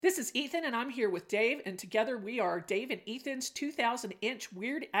This is Ethan, and I'm here with Dave, and together we are Dave and Ethan's 2000-inch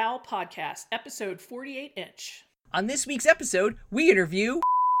Weird Al podcast, episode 48-inch. On this week's episode, we interview...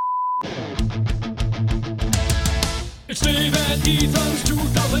 It's Dave and Ethan's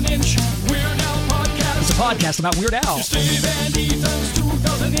 2000-inch Weird Al podcast. It's a podcast about Weird Al. It's Dave and Ethan's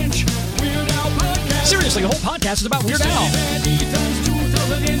 2000-inch Weird Al podcast. Seriously, the whole podcast is about Weird Al. Dave and Ethan's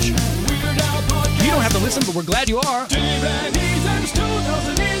 2000-inch Weird Al podcast. You don't have to listen, but we're glad you are. Dave and Ethan's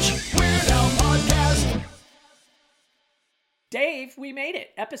 2000-inch Weird Al podcast. Dave, we made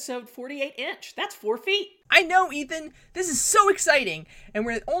it. Episode 48-inch. That's 4 feet. I know, Ethan. This is so exciting, and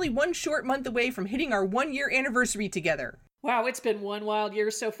we're only one short month away from hitting our 1-year anniversary together. Wow, it's been one wild year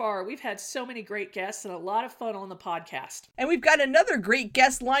so far. We've had so many great guests and a lot of fun on the podcast. And we've got another great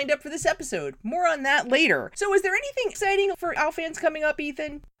guest lined up for this episode. More on that later. So is there anything exciting for Al fans coming up,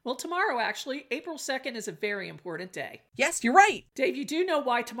 Ethan? Well, tomorrow, actually, April 2nd is a very important day. Yes, you're right. Dave, you do know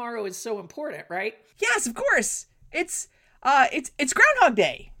why tomorrow is so important, right? Yes, of course. It's Groundhog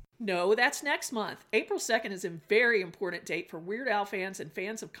Day. No, that's next month. April 2nd is a very important date for Weird Al fans and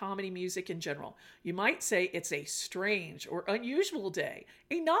fans of comedy music in general. You might say it's a strange or unusual day,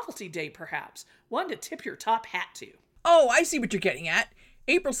 a novelty day perhaps, one to tip your top hat to. Oh, I see what you're getting at.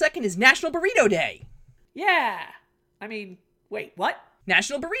 April 2nd is National Burrito Day. Yeah. Wait, what?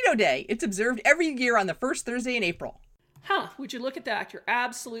 National Burrito Day. It's observed every year on the first Thursday in April. Huh, would you look at that? You're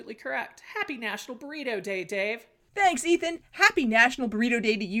absolutely correct. Happy National Burrito Day, Dave. Thanks, Ethan. Happy National Burrito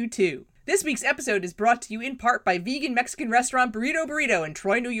Day to you, too. This week's episode is brought to you in part by vegan Mexican restaurant Burrito in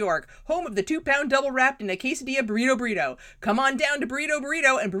Troy, New York, home of the 2-pound double wrapped in a quesadilla Burrito. Come on down to Burrito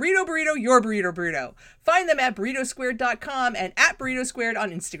and Burrito your Burrito. Find them at burritosquared.com and at burritosquared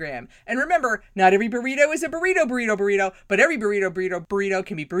on Instagram. And remember, not every burrito is a burrito, but every burrito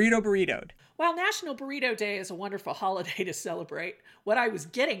can be burritoed. While National Burrito Day is a wonderful holiday to celebrate, what I was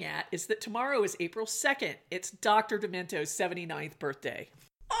getting at is that tomorrow is April 2nd. It's Dr. Demento's 79th birthday.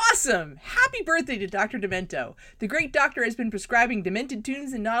 Awesome! Happy birthday to Dr. Demento. The great doctor has been prescribing demented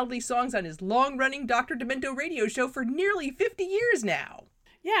tunes and naughty songs on his long-running Dr. Demento radio show for nearly 50 years now.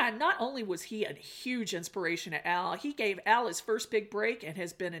 Yeah, not only was he a huge inspiration to Al, he gave Al his first big break and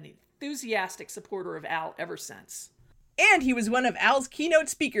has been an enthusiastic supporter of Al ever since. And he was one of Al's keynote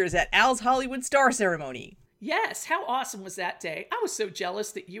speakers at Al's Hollywood Star Ceremony. Yes, how awesome was that day? I was so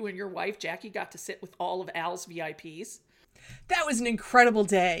jealous that you and your wife, Jackie, got to sit with all of Al's VIPs. That was an incredible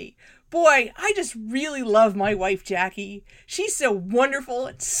day. Boy, I just really love my wife, Jackie. She's so wonderful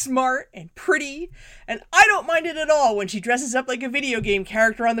and smart and pretty, and I don't mind it at all when she dresses up like a video game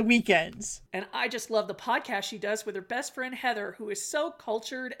character on the weekends. And I just love the podcast she does with her best friend Heather, who is so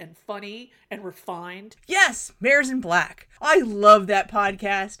cultured and funny and refined. Yes, Mares in Black. I love that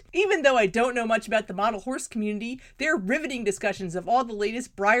podcast. Even though I don't know much about the model horse community, their riveting discussions of all the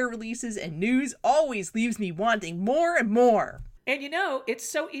latest Breyer releases and news always leaves me wanting more and more. And you know, it's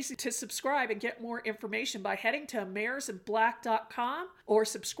so easy to subscribe and get more information by heading to maresinblack.com or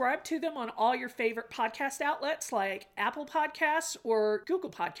subscribe to them on all your favorite podcast outlets like Apple Podcasts or Google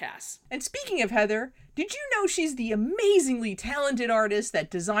Podcasts. And speaking of Heather, did you know she's the amazingly talented artist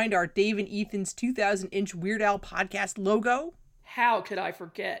that designed our Dave and Ethan's 2000-inch Weird Al podcast logo? How could I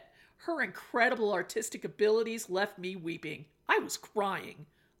forget? Her incredible artistic abilities left me weeping. I was crying.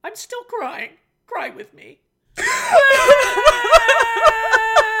 I'm still crying. Cry with me.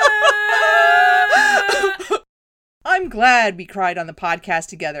 I'm glad we cried on the podcast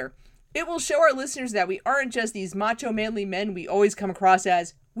together. It will show our listeners that we aren't just these macho manly men we always come across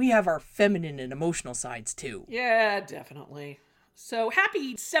as. We have our feminine and emotional sides too. Yeah, definitely. So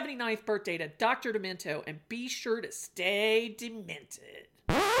happy 79th birthday to Dr. Demento, and be sure to stay demented.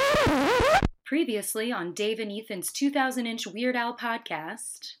 Previously on Dave and Ethan's 2000-inch Weird Al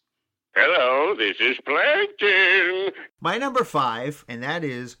podcast. Hello, this is Plankton. My number 5, and that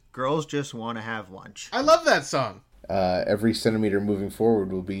is Girls Just Want to Have Lunch. I love that song. Every centimeter moving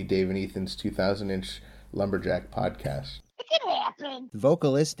forward will be Dave and Ethan's 2000-inch Lumberjack podcast. It can happen.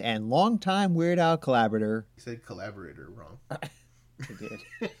 Vocalist and longtime Weird Al collaborator. You said collaborator wrong. I did.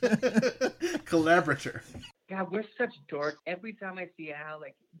 Collaborator. God, we're such dorks. Every time I see Al,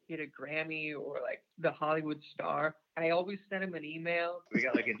 get a Grammy or, the Hollywood Star, I always send him an email. We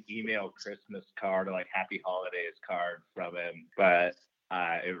got, an email Christmas card or, Happy Holidays card from him, but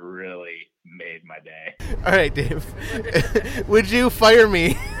it really made my day. All right, Dave. Would you fire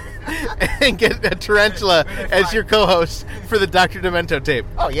me and get a tarantula as your co-host for the Dr. Demento tape?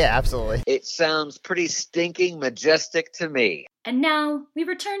 Oh, yeah, absolutely. It sounds pretty stinking majestic to me. And now, we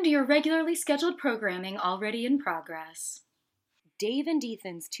return to your regularly scheduled programming already in progress. Dave and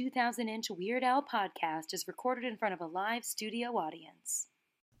Ethan's 2000-inch Weird Al podcast is recorded in front of a live studio audience.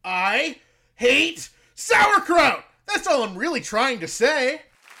 I hate sauerkraut! That's all I'm really trying to say.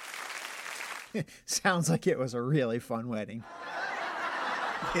 Sounds like it was a really fun wedding.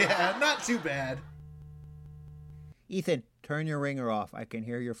 Yeah, not too bad. Ethan, turn your ringer off. I can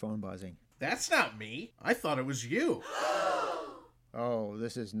hear your phone buzzing. That's not me. I thought it was you. Oh,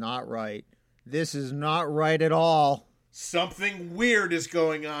 this is not right. This is not right at all. Something weird is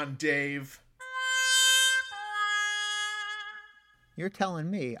going on, Dave. You're telling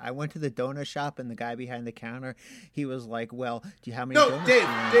me. I went to the donut shop and the guy behind the counter, he was like, well, do you have any donuts? No,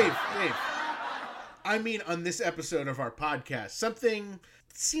 Dave. I mean, on this episode of our podcast, something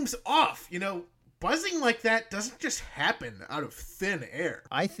seems off. You know, buzzing like that doesn't just happen out of thin air.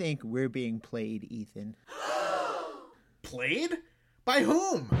 I think we're being played, Ethan. Played? By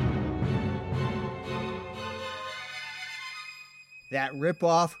whom? That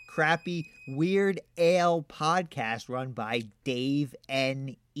rip-off, crappy, Weird Al podcast run by Dave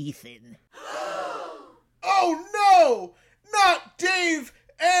and Ethan. Oh no! Not Dave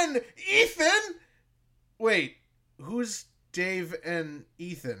and Ethan! Wait, who's Dave and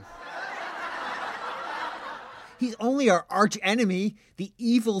Ethan? He's only our arch enemy, the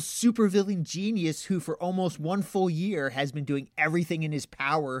evil supervillain genius who for almost one full year has been doing everything in his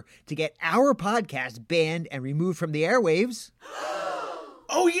power to get our podcast banned and removed from the airwaves.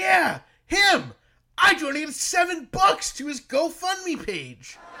 Oh yeah, him! I donated $7 to his GoFundMe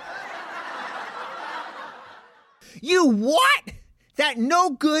page. You what? That no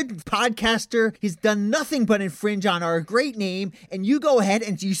good podcaster has done nothing but infringe on our great name, and you go ahead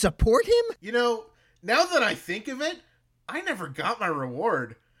and you support him? You know, now that I think of it, I never got my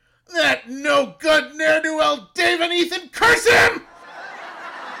reward. That no good ne'er-do-well Dave and Ethan, curse him!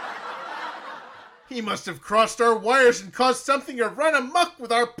 He must have crossed our wires and caused something to run amok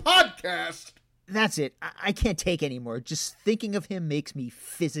with our podcast. That's it. I can't take anymore. Just thinking of him makes me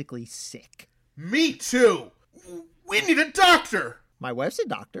physically sick. Me too. We need a doctor. My wife's a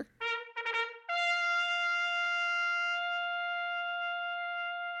doctor.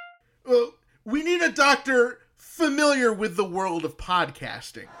 We need a doctor familiar with the world of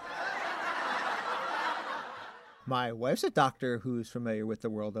podcasting. My wife's a doctor who's familiar with the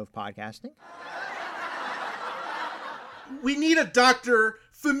world of podcasting. We need a doctor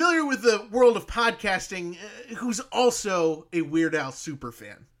familiar with the world of podcasting who's also a Weird Al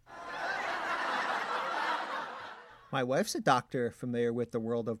superfan. My wife's a doctor familiar with the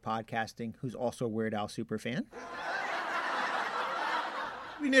world of podcasting who's also a Weird Al superfan.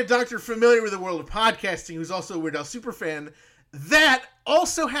 We need a doctor familiar with the world of podcasting who's also a Weird Al superfan that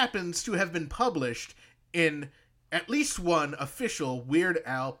also happens to have been published in at least one official Weird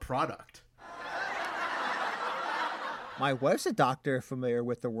Al product. My wife's a doctor familiar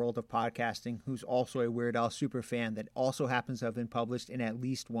with the world of podcasting who's also a Weird Al superfan that also happens to have been published in at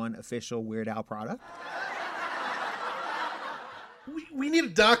least one official Weird Al product. We need a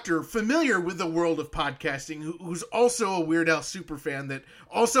doctor familiar with the world of podcasting who's also a Weird Al superfan that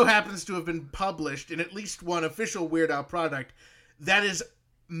also happens to have been published in at least one official Weird Al product that is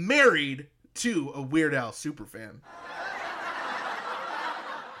married to a Weird Al superfan.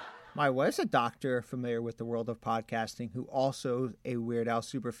 My wife's a doctor familiar with the world of podcasting who also a Weird Al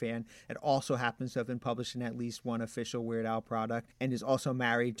superfan that also happens to have been published in at least one official Weird Al product and is also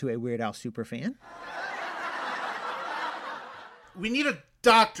married to a Weird Al superfan. We need a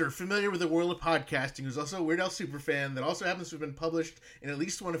doctor familiar with the world of podcasting who's also a Weird Al superfan that also happens to have been published in at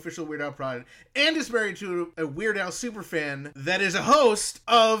least one official Weird Al product and is married to a Weird Al superfan that is a host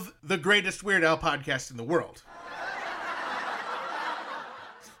of the greatest Weird Al podcast in the world.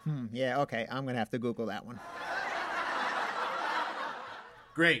 Yeah, okay. I'm going to have to Google that one.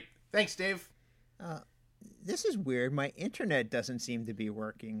 Great. Thanks, Dave. This is weird. My internet doesn't seem to be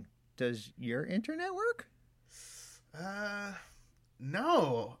working. Does your internet work?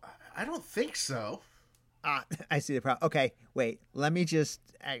 No. I don't think so. I see the problem. Okay, wait. Let me just...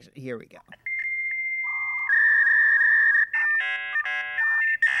 Actually, here we go.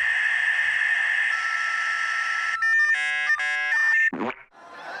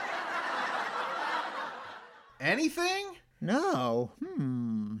 Anything? No.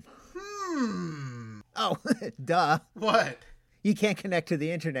 Oh, duh. What? You can't connect to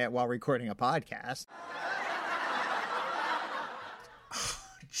the internet while recording a podcast.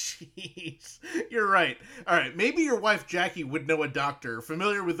 Jeez. You're right. All right, maybe your wife Jackie would know a doctor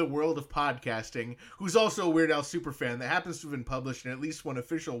familiar with the world of podcasting who's also a Weird Al superfan that happens to have been published in at least one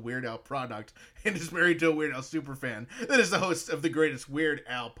official Weird Al product and is married to a Weird Al superfan that is the host of the greatest Weird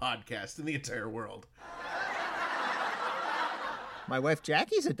Al podcast in the entire world. My wife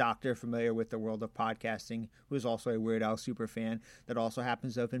Jackie's a doctor familiar with the world of podcasting, who is also a Weird Al superfan that also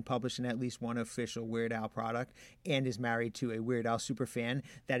happens to have been published in at least one official Weird Al product and is married to a Weird Al superfan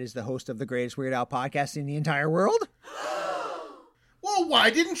that is the host of the greatest Weird Al podcast in the entire world. Well, why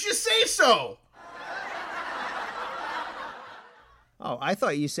didn't you say so? Oh, I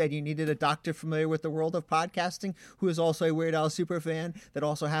thought you said you needed a doctor familiar with the world of podcasting who is also a Weird Al superfan that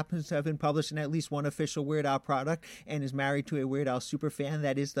also happens to have been published in at least one official Weird Al product and is married to a Weird Al superfan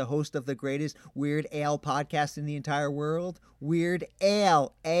that is the host of the greatest Weird Al podcast in the entire world. Weird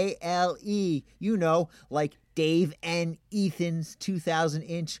Al, A-L-E. You know, like Dave and Ethan's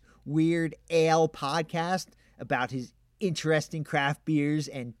 2,000-inch Weird Al podcast about his interesting craft beers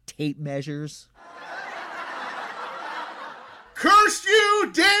and tape measures. Curse you,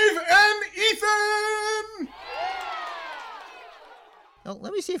 Dave and Ethan! Oh,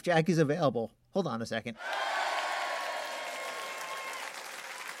 let me see if Jackie's available. Hold on a second.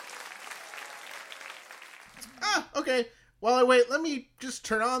 Okay. While I wait, let me just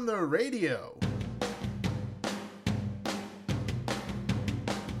turn on the radio.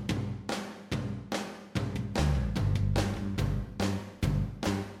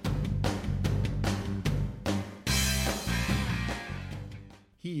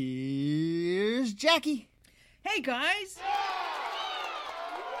 Here's Jackie. Hey, guys.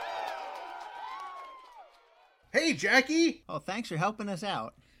 Hey, Jackie. Oh, thanks for helping us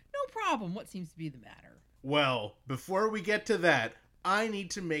out. No problem. What seems to be the matter? Well, before we get to that, I need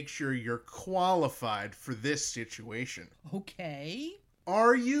to make sure you're qualified for this situation. Okay.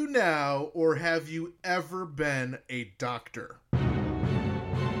 Are you now, or have you ever been a doctor?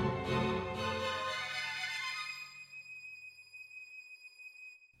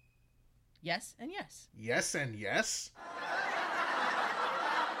 Yes and yes. Yes and yes?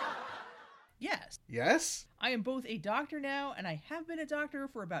 Yes. Yes? I am both a doctor now, and I have been a doctor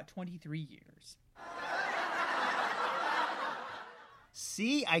for about 23 years.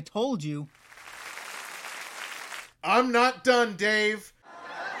 See, I told you. I'm not done, Dave.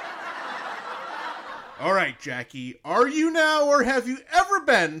 All right, Jackie, are you now, or have you ever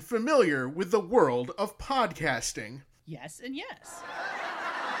been familiar with the world of podcasting? Yes and yes.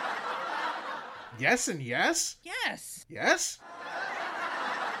 Yes and yes? Yes. Yes?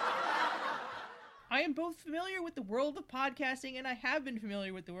 I am both familiar with the world of podcasting, and I have been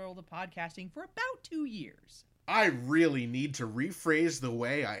familiar with the world of podcasting for about 2 years. I really need to rephrase the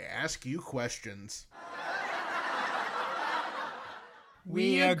way I ask you questions.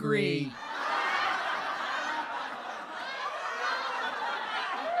 We agree.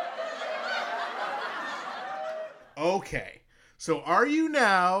 Okay, so are you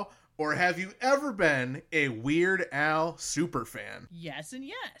now, or have you ever been a Weird Al superfan? Yes and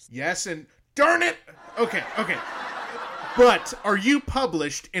yes. Yes and... Darn it! Okay. But are you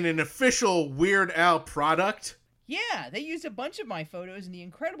published in an official Weird Al product? Yeah, they used a bunch of my photos in the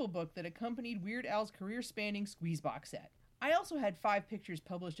incredible book that accompanied Weird Al's career-spanning Squeezebox set. I also had 5 pictures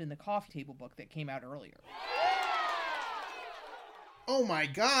published in the coffee table book that came out earlier. Oh my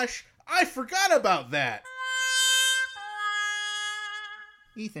gosh, I forgot about that!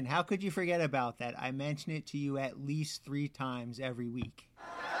 Ethan, how could you forget about that? I mention it to you at least 3 times every week.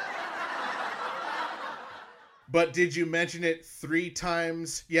 But did you mention it 3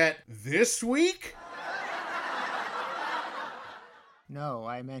 times yet this week? No,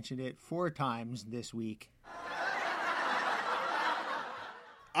 I mentioned it 4 times this week.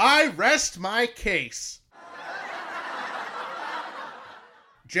 I rest my case.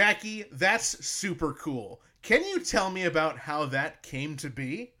 Jackie, that's super cool. Can you tell me about how that came to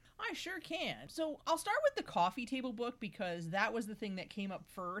be? I sure can. So I'll start with the coffee table book because that was the thing that came up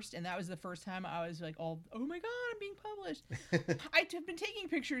first, and that was the first time I was like, oh my god, I'm being published. I've been taking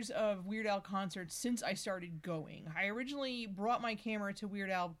pictures of Weird Al concerts since I started going. I originally brought my camera to Weird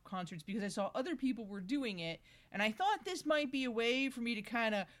Al concerts because I saw other people were doing it, and I thought this might be a way for me to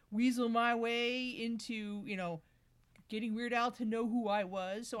kind of weasel my way into, getting Weird Al to know who I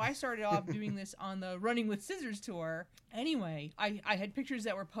was. So I started off doing this on the Running with Scissors tour. Anyway, I had pictures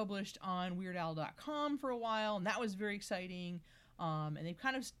that were published on WeirdAl.com for a while, and that was very exciting. And they've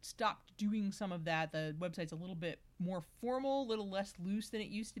kind of stopped doing some of that. The website's a little bit more formal, a little less loose than it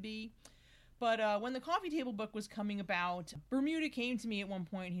used to be. But when the coffee table book was coming about, Bermuda came to me at one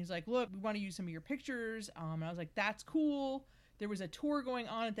point, and he's like, look, we want to use some of your pictures. And I was like, that's cool. There was a tour going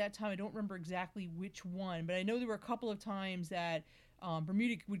on at that time. I don't remember exactly which one, but I know there were a couple of times that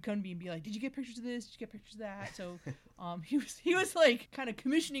Bermuda would come to me and be like, did you get pictures of this? Did you get pictures of that? So he was like kind of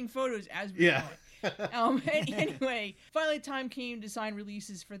commissioning photos as we were going. Anyway, finally time came to sign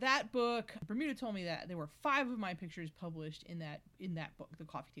releases for that book. Bermuda told me that there were 5 of my pictures published in that book, the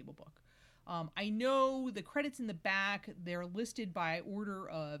coffee table book. I know the credits in the back, they're listed by order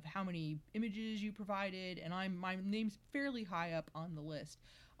of how many images you provided, and my name's fairly high up on the list.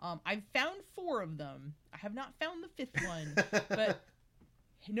 I've found 4 of them. I have not found the 5th one, but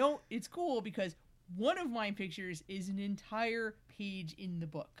it's cool because one of my pictures is an entire page in the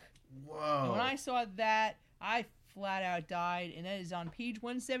book. Whoa. And when I saw that, I flat out died, and that is on page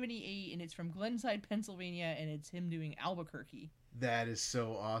 178, and it's from Glenside, Pennsylvania, and it's him doing Albuquerque. That is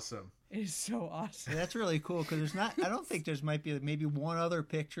so awesome. It is so awesome. Yeah, that's really cool because I don't think there's might be maybe one other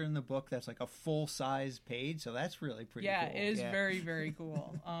picture in the book that's like a full-size page, so that's really pretty cool. Yeah, it is very, very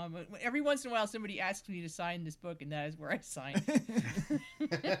cool. Every once in a while somebody asks me to sign this book, and that is where I sign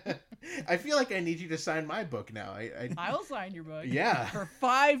it. I feel like I need you to sign my book now. I will sign your book. Yeah. For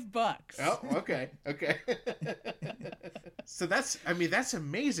 $5. Oh, okay. So that's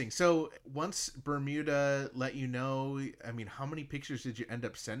amazing. So once Bermuda let you know, how many pictures did you end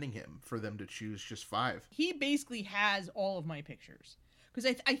up sending him for them to choose just 5? He basically has all of my pictures.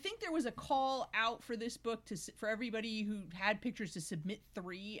 Because I think there was a call out for this book for everybody who had pictures to submit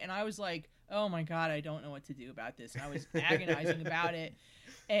 3, and I was like, oh my God, I don't know what to do about this. And I was agonizing about it.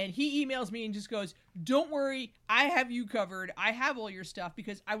 And he emails me and just goes, don't worry, I have you covered. I have all your stuff,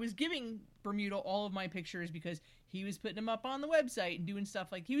 because I was giving Bermuda all of my pictures because he was putting them up on the website and doing stuff.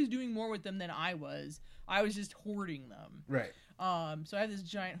 Like, he was doing more with them than I was. I was just hoarding them. Right. So I have this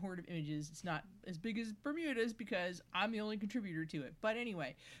giant hoard of images. It's not as big as Bermuda's because I'm the only contributor to it. But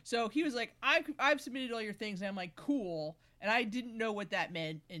anyway, so he was like, I've submitted all your things. And I'm like, cool. And I didn't know what that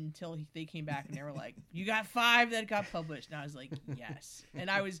meant until they came back and they were like, you got 5 that got published. And I was like, yes.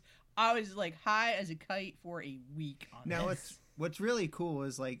 And I was like high as a kite for a week on now this. what's really cool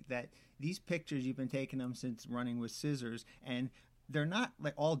is like that these pictures, you've been taking them since running with scissors, and they're not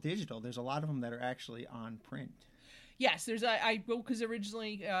like all digital. There's a lot of them that are actually on print. Yes, because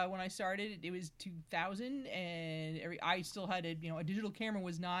originally when I started, it was 2000, and I still had a digital camera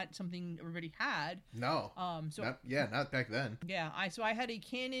was not something everybody had. No. Not back then. Yeah, I had a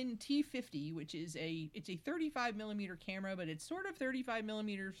Canon T50, which is it's a 35 millimeter camera, but it's sort of 35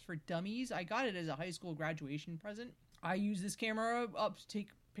 millimeters for dummies. I got it as a high school graduation present. I use this camera up to take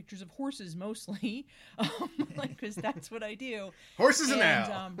pictures of horses mostly, because that's what I do. Horses and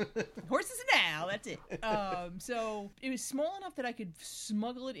owl. Horses and owl, that's it. So it was small enough that I could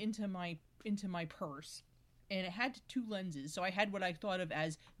smuggle it into my purse, and it had 2 lenses. So I had what I thought of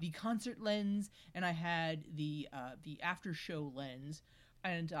as the concert lens, and I had the after show lens.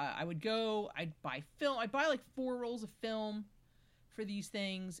 And I'd buy film. I'd buy like 4 rolls of film for these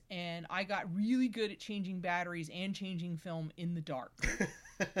things, and I got really good at changing batteries and changing film in the dark.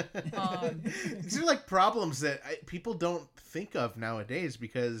 These are like problems that people don't think of nowadays,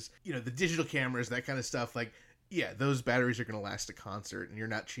 because the digital cameras, that kind of stuff, like, yeah, those batteries are going to last a concert and you're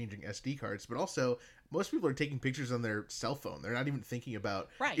not changing SD cards, but also most people are taking pictures on their cell phone. They're not even thinking about,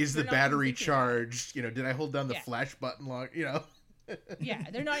 is the battery charged? Did I hold down the flash button long? Yeah,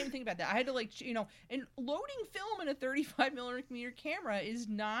 they're not even thinking about that. I had to and loading film in a 35 millimeter camera is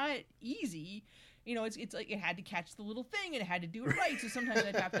not easy. It's like it had to catch the little thing and it had to do it right. So sometimes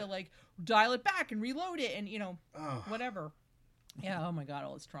I'd have to like dial it back and reload it and whatever. Yeah, oh my God,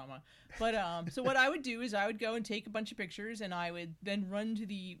 all this trauma. But so what I would do is I would go and take a bunch of pictures, and I would then run to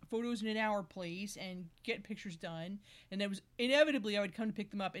the photos in an hour place and get pictures done. And inevitably I would come to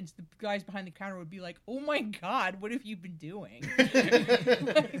pick them up, and the guys behind the counter would be like, oh my God, what have you been doing? And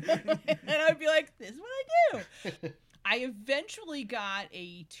I'd be like, this is what I do. I eventually got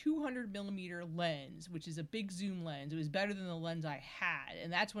a 200 millimeter lens, which is a big zoom lens. It was better than the lens I had.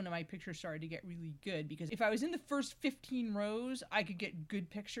 And that's when my pictures started to get really good, because if I was in the first 15 rows, I could get good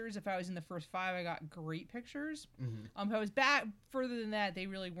pictures. If I was in the first 5, I got great pictures. Mm-hmm. If I was back further than that, they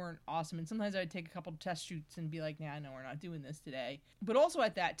really weren't awesome. And sometimes I'd take a couple of test shoots and be like, nah, no, we're not doing this today. But also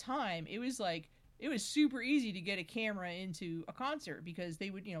at that time, it was super easy to get a camera into a concert, because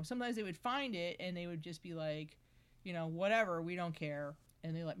they would, sometimes they would find it and they would just be like, whatever, we don't care.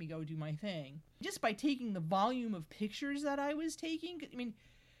 And they let me go do my thing. Just by taking the volume of pictures that I was taking,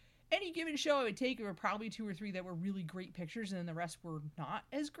 any given show I would take, there were probably 2 or 3 that were really great pictures, and then the rest were not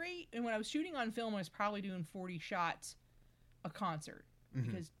as great. And when I was shooting on film, I was probably doing 40 shots a concert,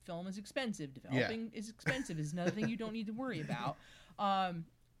 because film is expensive. Developing is expensive. It's another thing you don't need to worry about.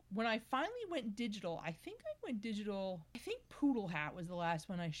 When I finally went digital, I think Poodle Hat was the last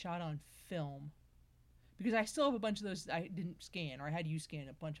one I shot on film. because I still have a bunch of those I didn't scan, or I had you scan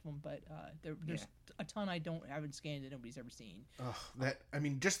a bunch of them, but there's a ton I haven't scanned that nobody's ever seen. Oh,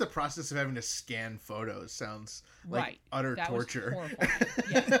 just the process of having to scan photos sounds like utter torture. Was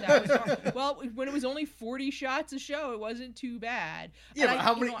horrifying. Yeah, that was horrible. Well, when it was only 40 shots a show, it wasn't too bad. Yeah, but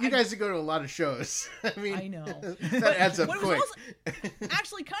how many? You guys go to a lot of shows. I know that adds up quick.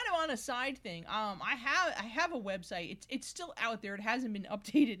 Actually, kind of on a side thing, I have a website. It's still out there. It hasn't been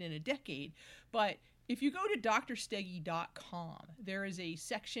updated in a decade, but if you go to drsteggy.com, there is a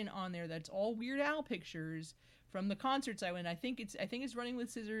section on there that's all Weird Al pictures from the concerts I went. I think it's Running with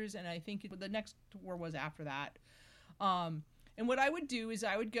Scissors, and I think the next tour was after that. And what I would do is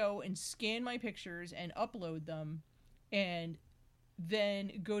I would go and scan my pictures and upload them, and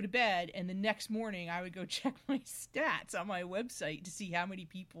then go to bed, and the next morning I would go check my stats on my website to see how many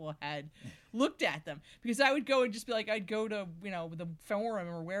people had looked at them, because I would go and just be like, I'd go to the forum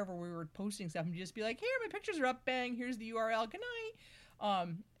or wherever we were posting stuff and just be like, here, my pictures are up, bang, here's the URL, good night.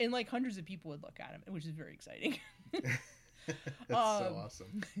 And like hundreds of people would look at them, which is very exciting. That's so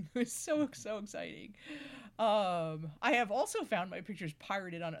awesome. It was so exciting. I have also found my pictures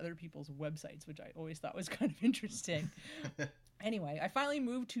pirated on other people's websites, which I always thought was kind of interesting. Anyway, I finally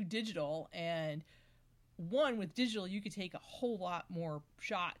moved to digital, and with digital, you could take a whole lot more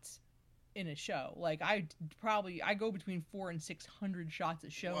shots in a show. Like I go between 400 and 600 shots a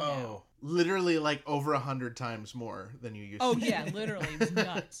show now. Literally like over 100 times more than you used to. Oh yeah, literally, it was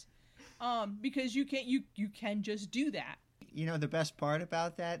nuts. Because you can just do that. You know, the best part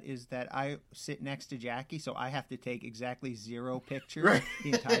about that is that I sit next to Jackie, so I have to take exactly 0 pictures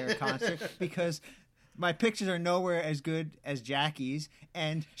the entire concert, because my pictures are nowhere as good as Jackie's,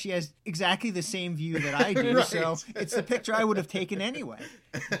 and she has exactly the same view that I do, so it's the picture I would have taken anyway.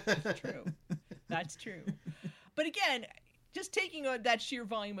 That's true. But again, just taking that sheer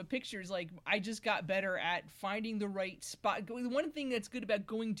volume of pictures, like, I just got better at finding the right spot. One thing that's good about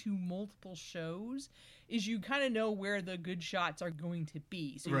going to multiple shows is you kind of know where the good shots are going to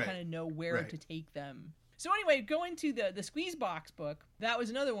be, so you kind of know where to take them. So anyway, going to the Squeezebox book, that was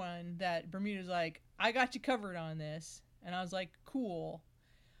another one that Bermuda's like, I got you covered on this. And I was like, cool.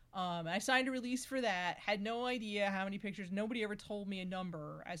 I signed a release for that, had no idea how many pictures. Nobody ever told me a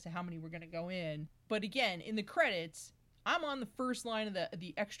number as to how many were going to go in. But again, in the credits, I'm on the first line of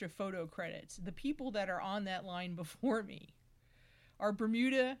the extra photo credits. The people that are on that line before me are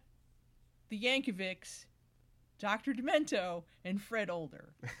Bermuda, the Yankovics, Dr. Demento, and Fred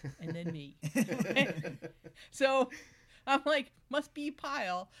Older, and then me. So I'm like, must be a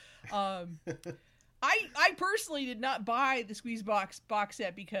pile. I personally did not buy the Squeezebox box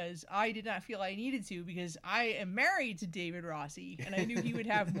set because I did not feel I needed to, because I am married to David Rossi, and I knew he would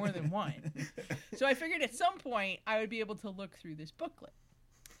have more than one. So I figured at some point I would be able to look through this booklet.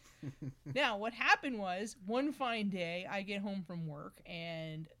 Now, what happened was, one fine day, I get home from work,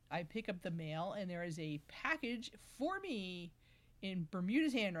 and I pick up the mail, and there is a package for me in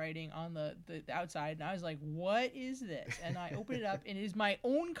Bermuda's handwriting on the outside, and I was like, what is this? And I open it up, and it is my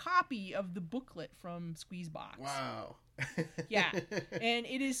own copy of the booklet from Squeezebox. Wow. Yeah. And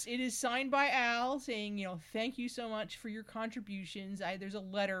it is signed by Al, saying, thank you so much for your contributions. There's a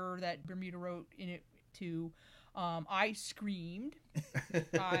letter that Bermuda wrote in it to. I screamed.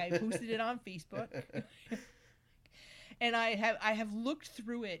 I posted it on Facebook. And I have looked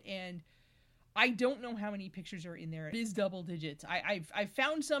through it, and I don't know how many pictures are in there. It is double digits. I've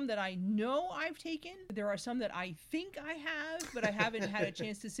found some that I know I've taken. There are some that I think I have, but I haven't had a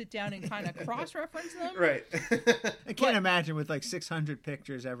chance to sit down and kind of cross-reference them. Right. I can't imagine with like 600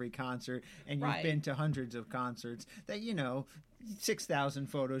 pictures every concert, and you've been to hundreds of concerts, that 6,000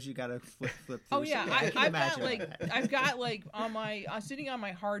 photos you got to flip through. Oh yeah, so, I've got on my sitting on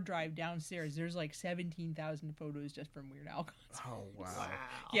my hard drive downstairs. There's like 17,000 photos just from Weird Al concerts. Oh wow.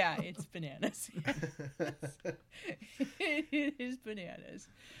 Yeah, it's bananas. It is bananas.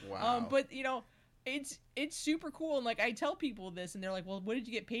 Wow. But it's super cool, and like I tell people this, and they're like, "Well, what did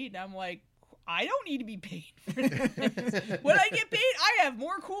you get paid?" And I'm like, I don't need to be paid for this. When I get paid, I have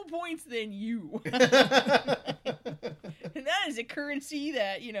more cool points than you. And that is a currency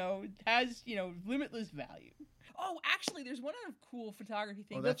that, has, limitless value. Oh, actually, there's one other cool photography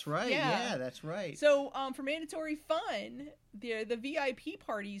thing. Oh, that's right. Yeah, that's right. So, for Mandatory Fun, the VIP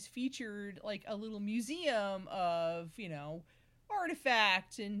parties featured, like, a little museum of,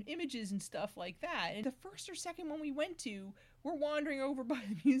 artifacts and images and stuff like that. And the first or second one we went to, we're wandering over by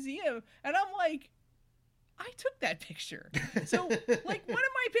the museum, and I'm like, I took that picture. So, like, one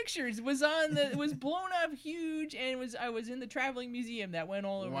of my pictures was was blown up huge, and I was in the traveling museum that went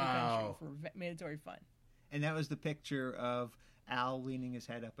all over the country for Mandatory Fun. And that was the picture of Al leaning his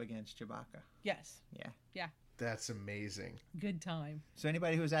head up against Chewbacca. Yes. Yeah. Yeah. That's amazing. Good time. So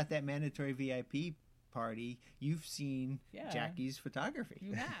anybody who was at that mandatory VIP party, you've seen Jackie's photography.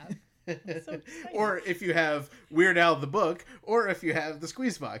 You have. So exciting. Or if you have Weird Al the book, or if you have the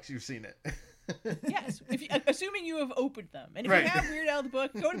Squeeze Box, you've seen it. Yes, assuming you have opened them. And if Right. you have Weird Al the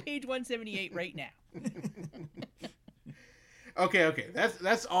book, go to page 178 right now. Okay.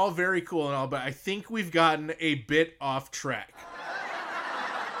 That's all very cool and all, but I think we've gotten a bit off track.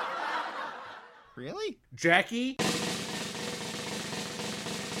 Really? Jackie?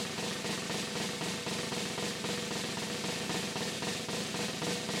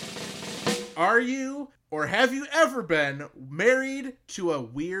 Are you, or have you ever been, married to a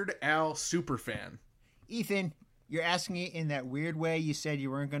Weird Al superfan? Ethan, you're asking it in that weird way you said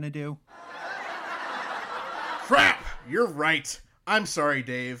you weren't going to do? Crap! You're right. I'm sorry,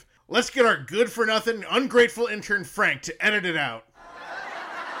 Dave. Let's get our good-for-nothing, ungrateful intern Frank to edit it out.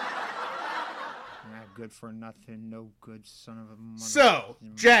 Not good for nothing, no good son of a mother. So,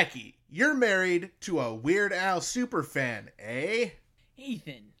 Jackie, you're married to a Weird Al superfan, eh?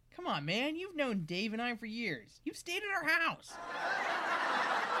 Ethan, come on, man. You've known Dave and I for years. You've stayed at our house.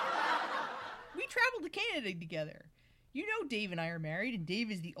 We traveled to Canada together. You know Dave and I are married, and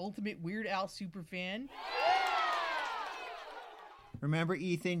Dave is the ultimate Weird Al superfan. Remember,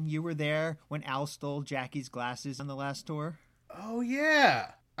 Ethan, you were there when Al stole Jackie's glasses on the last tour? Oh,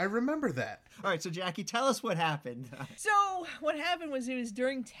 yeah. I remember that. All right, so Jackie, tell us what happened. So what happened was it was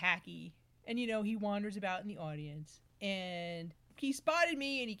during Tacky, and he wanders about in the audience, and he spotted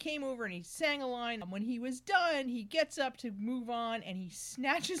me, and he came over and he sang a line. When he was done, he gets up to move on, and he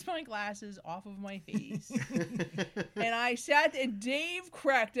snatches my glasses off of my face. And I sat there, and Dave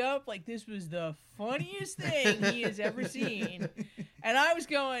cracked up like this was the funniest thing he has ever seen. And I was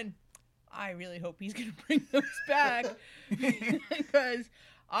going, I really hope he's going to bring those back because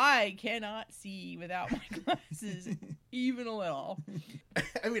I cannot see without my glasses even a little.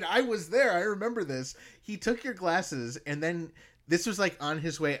 I mean, I was there. I remember this. He took your glasses, and then this was like on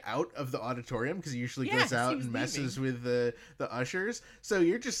his way out of the auditorium because he usually goes out and messes with the ushers. So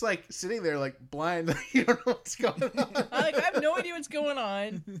you're just like sitting there like blind. You don't know what's going on. I have no idea what's going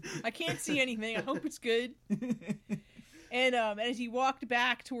on. I can't see anything. I hope it's good. And as he walked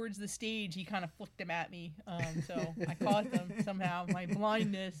back towards the stage, he kind of flicked them at me. So I caught them somehow. My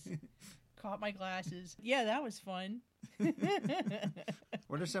blindness caught my glasses. Yeah, that was fun.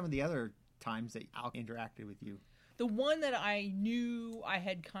 What are some of the other times that Al interacted with you? The one that I knew I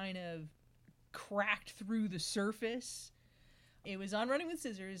had kind of cracked through the surface, it was on Running with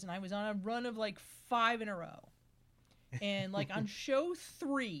Scissors, and I was on a run of like 5 in a row. And like on show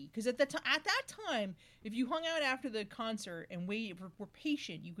 3, because at that time, if you hung out after the concert and were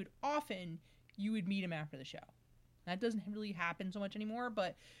patient, you would meet him after the show. That doesn't really happen so much anymore,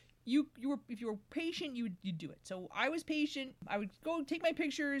 but if you were patient, you'd do it. So I was patient. I would go take my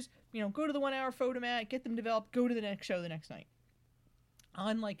pictures, go to the 1 hour photomat, get them developed, go to the next show the next night.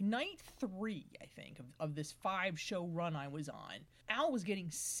 On like night 3, I think, of this 5-show run I was on, Al was getting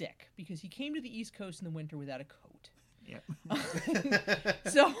sick because he came to the East Coast in the winter without a coat. Yep.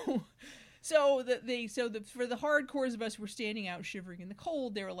 So for the hardcores of us who were standing out shivering in the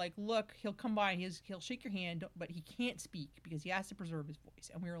cold, they were like, "Look, he'll come by, he'll shake your hand, but he can't speak because he has to preserve his voice."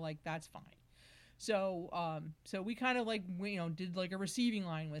 And we were like, "That's fine." So we kind of like did like a receiving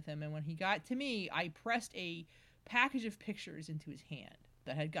line with him, and when he got to me, I pressed a package of pictures into his hand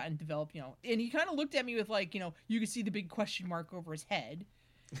that had gotten developed, and he kind of looked at me with like, you could see the big question mark over his head,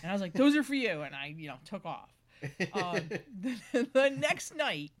 and I was like, "Those are for you," and I took off. The next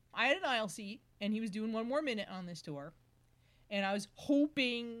night, I had an aisle seat, and he was doing 1 more minute on this tour, and I was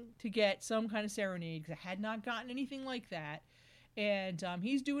hoping to get some kind of serenade because I had not gotten anything like that. And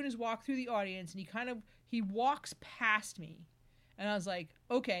he's doing his walk through the audience, and he walks past me, and I was like,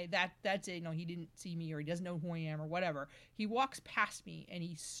 okay, that's it. No, he didn't see me, or he doesn't know who I am, or whatever. He walks past me, and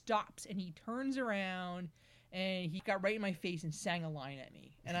he stops, and he turns around, and he got right in my face and sang a line at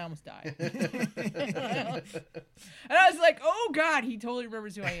me, and I almost died. And I was like, "Oh God, he totally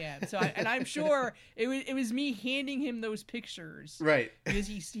remembers who I am." So, I'm sure it was me handing him those pictures, right? Because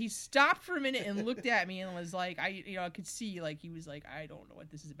he stopped for a minute and looked at me and was like, I could see like he was like, "I don't know what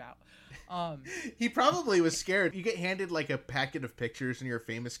this is about." He probably was scared. You get handed like a packet of pictures and you're a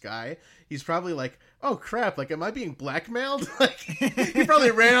famous guy. He's probably like, "Oh crap! Like, am I being blackmailed?" Like, he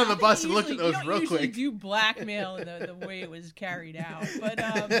probably ran on the bus and looked at those real quick. Do blackmail in the way it was carried out, but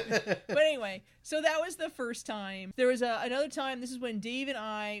anyway, so that was the first time. There was another time. This is when Dave and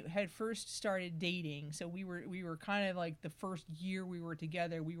I had first started dating. So we were kind of like the first year we were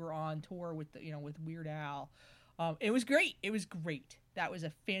together. We were on tour with with Weird Al. It was great. It was great. That was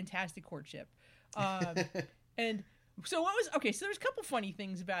a fantastic courtship. And so what was, okay, so there's a couple funny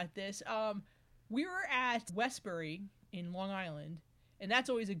things about this. We were at Westbury in Long Island, and that's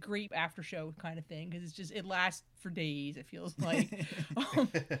always a great after show kind of thing, because it lasts for days, it feels like.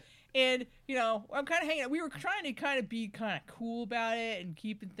 And, you know, I'm kind of hanging out. We were trying to kind of be kind of cool about it and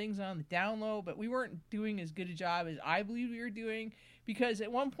keeping things on the down low, but we weren't doing as good a job as I believed we were doing, because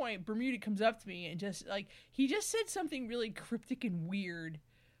at one point, Bermuda comes up to me and just, like, he just said something really cryptic and weird,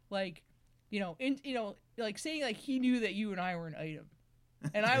 like, like saying, like, he knew that you and I were an item.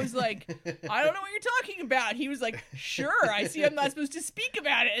 And I was like, I don't know what you're talking about. He was like, sure, I see I'm not supposed to speak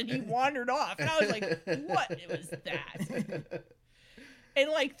about it. And he wandered off. And I was like, what was that? And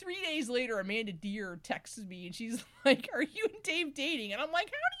like 3 days later, Amanda Deer texts me and she's like, are you and Dave dating? And I'm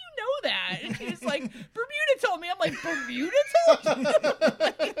like, how do you know that? And she's like, Bermuda told me. I'm like, Bermuda told you?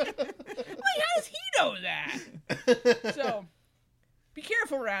 like, how does he know that? So be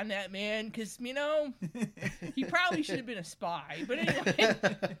careful around that man, because, you know, he probably should have been a spy. But anyway,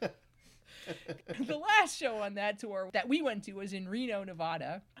 the last show on that tour that we went to was in Reno,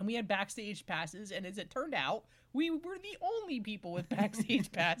 Nevada, and we had backstage passes, and as it turned out, we were the only people with backstage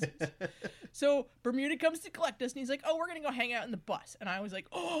passes. So Bermuda comes to collect us, and he's like, oh, we're going to go hang out in the bus. And I was like,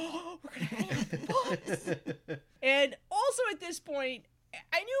 oh, we're going to hang out in the bus. And also at this point,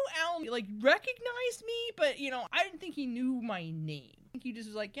 I knew Al, like, recognized me, but, you know, I didn't think he knew my name. I think he just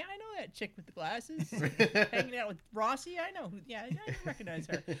was like, yeah, I know that chick with the glasses hanging out with Rossi. I know who, yeah, I recognize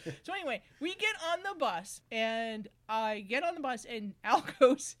her. So anyway, we get on the bus, and I get on the bus, and Al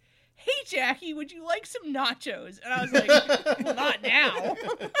goes, hey, Jackie, would you like some nachos? And I was like, well, not now.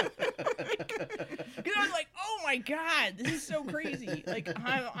 Because I was like, oh my God, this is so crazy. Like,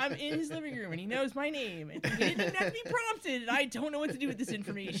 I'm in his living room, and he knows my name, and he didn't even have to be prompted, and I don't know what to do with this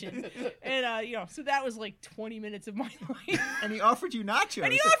information. And, you know, so that was like 20 minutes of my life. And he offered you nachos.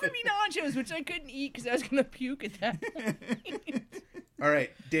 And he offered me nachos, which I couldn't eat because I was going to puke at that point. All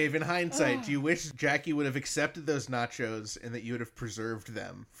right, Dave, in hindsight, do you wish Jackie would have accepted those nachos and that you would have preserved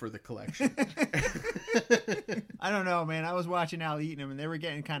them for the collection? I don't know, man. I was watching Al eating them, and they were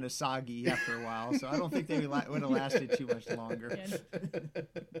getting kind of soggy after a while, so I don't think they would have lasted too much longer.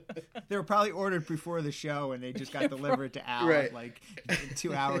 They were probably ordered before the show, and they just got delivered to Al like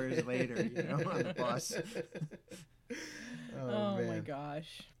 2 hours later, you know, on the bus. Oh my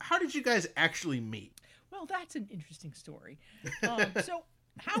gosh. How did you guys actually meet? Well, that's an interesting story. So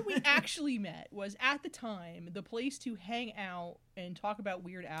how we actually met was, at the time, the place to hang out and talk about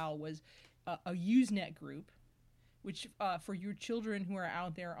Weird Al was a Usenet group, which for your children who are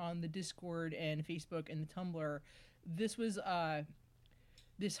out there on the Discord and Facebook and the Tumblr, this was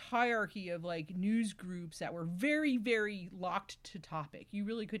this hierarchy of like news groups that were very, very locked to topic. You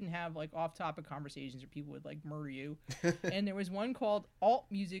really couldn't have like off-topic conversations or people would like murder you. And there was one called Alt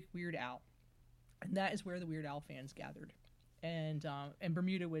Music Weird Al. And that is where the Weird Al fans gathered. And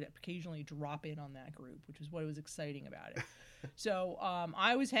Bermuda would occasionally drop in on that group, which was what was exciting about it. So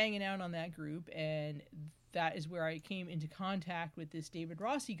I was hanging out on that group, and that is where I came into contact with this David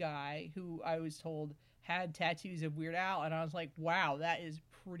Rossi guy, who I was told had tattoos of Weird Al. And I was like, wow, that is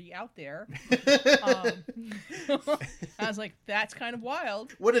pretty out there. I was like, that's kind of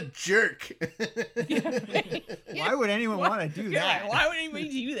wild. What a jerk. Why would anyone want to do that? Why would anybody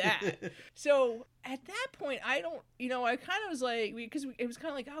do that? So at that point, I kind of was like, because it was kind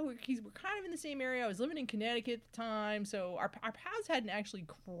of like, oh, we're kind of in the same area. I was living in Connecticut at the time, so our paths hadn't actually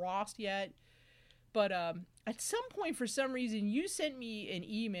crossed yet. But at some point, for some reason, you sent me an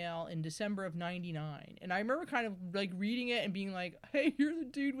email in December of '99, and I remember kind of like reading it and being like, "Hey, you're the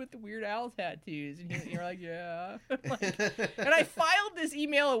dude with the Weird Al tattoos," and you're like, "Yeah." And I filed this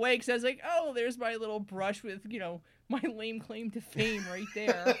email away because I was like, "Oh, there's my little brush with my lame claim to fame right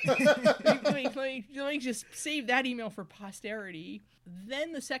there. let me just save that email for posterity."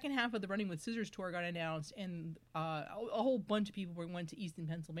 Then the second half of the Running with Scissors tour got announced, and a whole bunch of people went to Easton,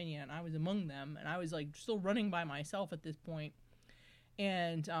 Pennsylvania, and I was among them. And I was like still running by myself at this point.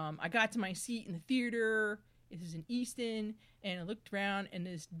 And I got to my seat in the theater. This is in Easton, and I looked around, and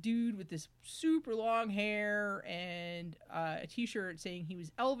this dude with this super long hair and a t-shirt saying he was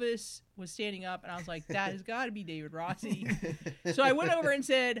Elvis was standing up, and I was like, that has got to be David Rossi. So I went over and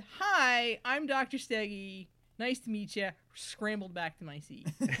said, "Hi, I'm Dr. Steggy. Nice to meet you. Scrambled back to my seat.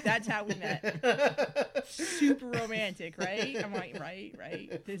 That's how we met. Super romantic, right? I'm like,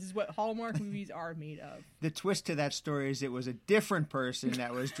 right. This is what Hallmark movies are made of. The twist to that story is it was a different person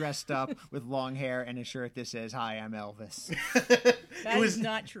that was dressed up with long hair and a shirt that says, "Hi, I'm Elvis." That is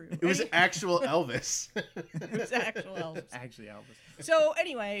not true. It was actual Elvis. It was actual Elvis. Actually, Elvis. So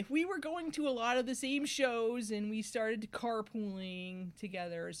anyway, we were going to a lot of the same shows, and we started carpooling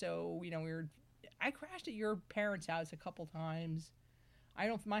together. So, I crashed at your parents' house a couple times. My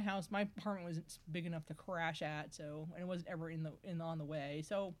apartment wasn't big enough to crash at, so, and it wasn't ever on the way.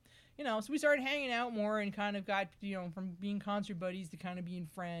 So, so we started hanging out more and kind of got, from being concert buddies to kind of being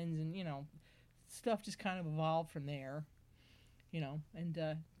friends, and, stuff just kind of evolved from there, and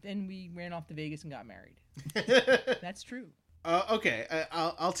then we ran off to Vegas and got married. That's true. Okay,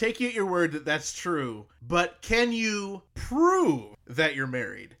 I'll take you at your word that that's true, but can you prove that you're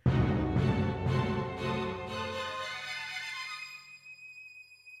married?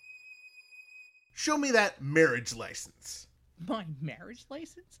 Show me that marriage license. My marriage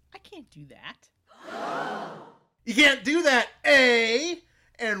license? I can't do that. You can't do that, eh?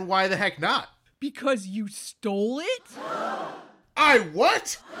 And why the heck not? Because you stole it? I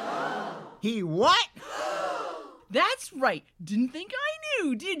what? He what? That's right. Didn't think I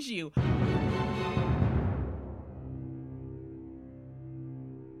knew, did you?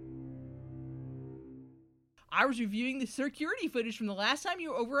 I was reviewing the security footage from the last time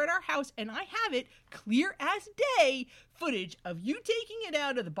you were over at our house, and I have it, clear as day, footage of you taking it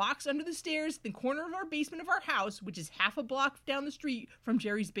out of the box under the stairs in the corner of our basement of our house, which is half a block down the street from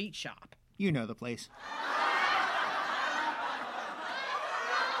Jerry's bait shop. You know the place.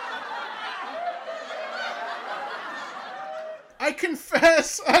 I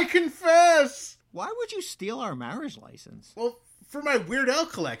confess! Why would you steal our marriage license? Well, for my Weird Al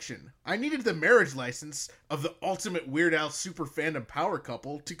collection. I needed the marriage license of the ultimate Weird Al super fandom power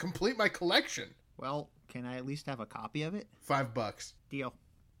couple to complete my collection. Well, can I at least have a copy of it? $5. Deal.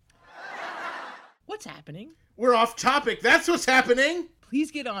 What's happening? We're off topic. That's what's happening.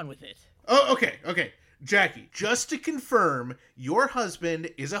 Please get on with it. Oh, okay. Jackie, just to confirm, your husband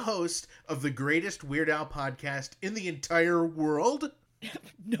is a host of the greatest Weird Al podcast in the entire world?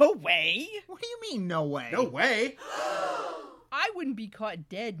 No way. What do you mean, no way? No way. I wouldn't be caught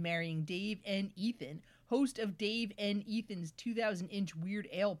dead marrying Dave and Ethan, host of Dave and Ethan's 2000-inch Weird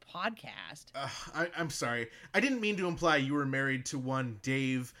Al podcast. I'm sorry. I didn't mean to imply you were married to one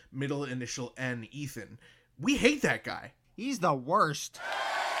Dave, middle initial N, Ethan. We hate that guy. He's the worst.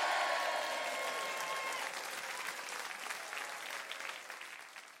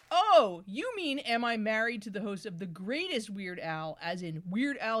 Oh, you mean am I married to the host of the greatest Weird Al, as in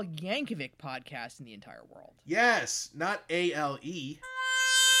Weird Al Yankovic podcast in the entire world? Yes, not A-L-E.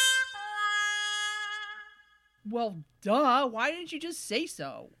 Well, duh. Why didn't you just say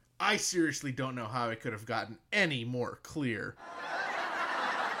so? I seriously don't know how I could have gotten any more clear.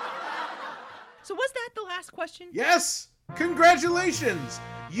 So was that the last question? Yes! Congratulations!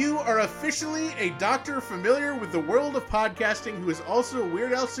 You are officially a doctor familiar with the world of podcasting who is also a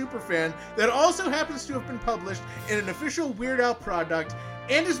Weird Al superfan that also happens to have been published in an official Weird Al product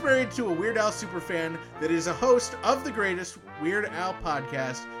and is married to a Weird Al superfan that is a host of the greatest Weird Al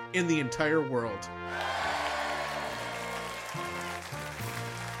podcast in the entire world.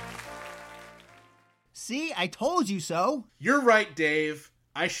 See, I told you so. You're right, Dave.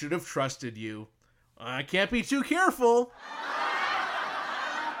 I should have trusted you. I can't be too careful.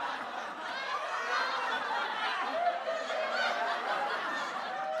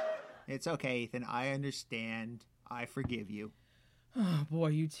 It's okay, Ethan. I understand. I forgive you. Oh, boy,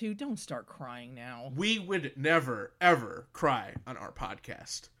 you two, don't start crying now. We would never, ever cry on our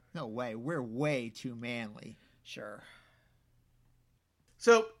podcast. No way. We're way too manly. Sure.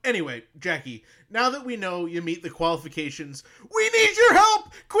 So, anyway, Jackie, now that we know you meet the qualifications, we need your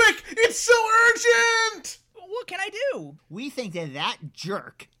help! Quick! It's so urgent! What can I do? We think that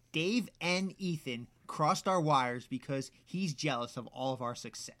jerk, Dave and Ethan, crossed our wires because he's jealous of all of our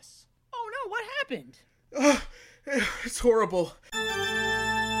success. Oh, no, what happened? It's horrible.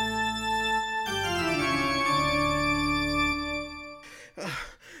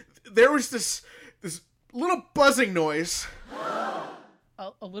 There was this little buzzing noise.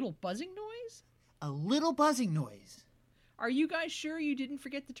 A little buzzing noise? A little buzzing noise. Are you guys sure you didn't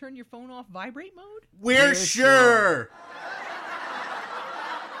forget to turn your phone off vibrate mode? We're sure.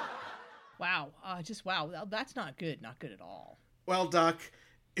 Wow. Wow. That's not good. Not good at all. Well, Doc,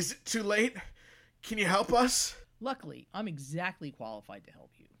 is it too late? Can you help us? Luckily, I'm exactly qualified to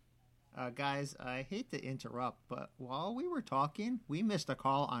help you. Guys, I hate to interrupt, but while we were talking, we missed a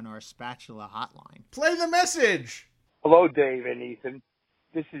call on our spatula hotline. Play the message! Hello, Dave and Ethan.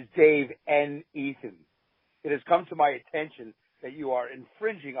 This is Dave N. Ethan. It has come to my attention that you are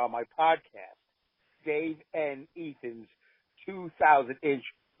infringing on my podcast, Dave N. Ethan's 2,000-inch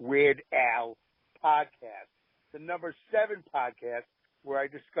Weird Al podcast, the number 7 podcast where I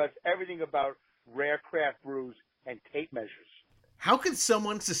discuss everything about rare craft brews and tape measures. How could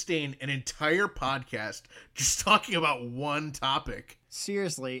someone sustain an entire podcast just talking about one topic?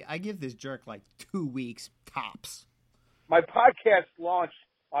 Seriously, I give this jerk like 2 weeks, tops. My podcast launched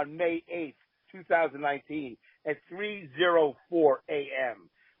on May 8th, 2019 at 3:04 a.m.,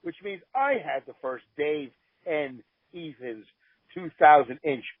 which means I had the first Dave N. Ethan's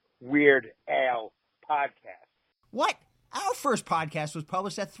 2,000-inch Weird Al podcast. What? Our first podcast was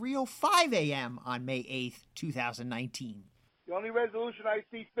published at 3:05 a.m. on May 8th, 2019. The only resolution I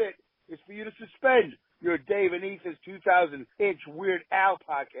see fit is for you to suspend your Dave and Ethan's 2,000-inch Weird Al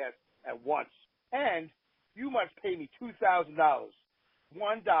podcast at once. And you must pay me $2,000,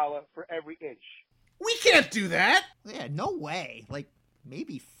 $1 for every inch. We can't do that! Yeah, no way. Like,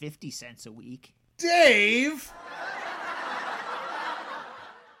 maybe 50 cents a week. Dave!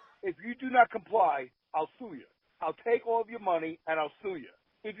 If you do not comply, I'll sue you. I'll take all of your money and I'll sue you.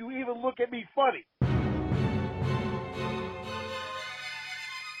 If you even look at me funny.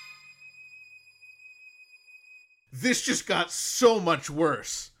 This just got so much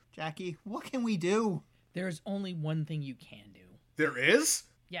worse. Jackie, what can we do? There's only one thing you can do. There is?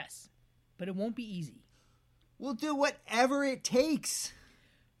 Yes, but it won't be easy. We'll do whatever it takes.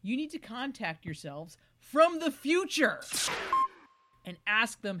 You need to contact yourselves from the future and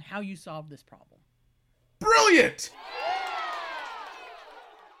ask them how you solved this problem. Brilliant!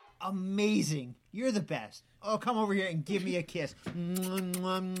 Amazing. You're the best. Oh, come over here and give me a kiss.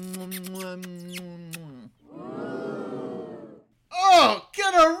 Oh,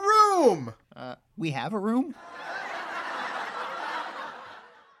 get a room! We have a room?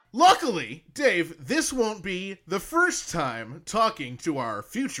 Luckily, Dave, this won't be the first time talking to our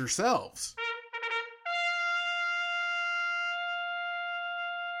future selves.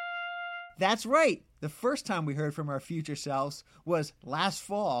 That's right. The first time we heard from our future selves was last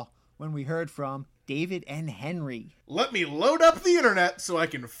fall when we heard from David and Henry. Let me load up the internet so I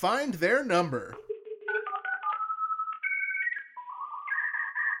can find their number.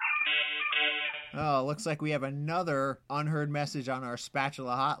 Oh, looks like we have another unheard message on our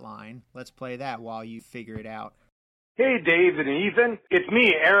spatula hotline. Let's play that while you figure it out. Hey, Dave and Ethan. It's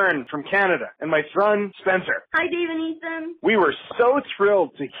me, Aaron, from Canada, and my son, Spencer. Hi, Dave and Ethan. We were so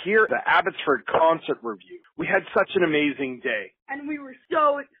thrilled to hear the Abbotsford concert review. We had such an amazing day. And we were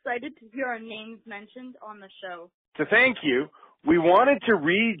so excited to hear our names mentioned on the show. To thank you, we wanted to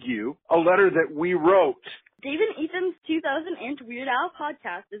read you a letter that we wrote. Dave and Ethan's 2,000-inch Weird Al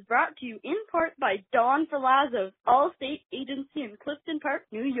podcast is brought to you in part by Don Falazzo's Allstate Agency in Clifton Park,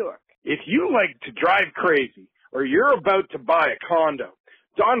 New York. If you like to drive crazy or you're about to buy a condo,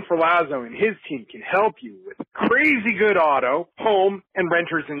 Don Falazzo and his team can help you with crazy good auto, home, and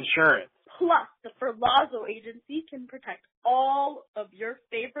renter's insurance. Plus, the Falazzo Agency can protect all of your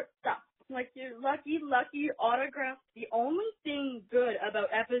favorite stuff, like your lucky autograph. The only thing good about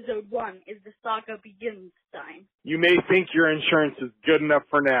episode 1 is the saga begins sign. You may think your insurance is good enough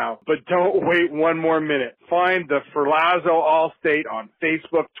for now, but don't wait one more minute. Find the Falazzo Allstate on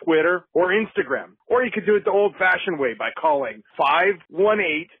Facebook, Twitter, or Instagram. Or you could do it the old-fashioned way by calling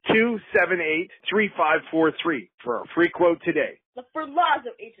 518-278-3543 for a free quote today. The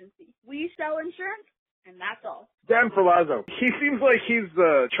Falazzo Agency. We sell insurance, and that's all. Dan Falazzo. He seems like he's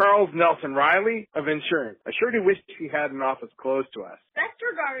the Charles Nelson Riley of insurance. I sure do wish he had an office close to us. Best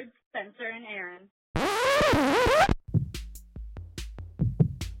regards, Spencer and Aaron.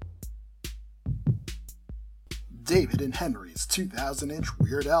 David and Henry's 2,000-inch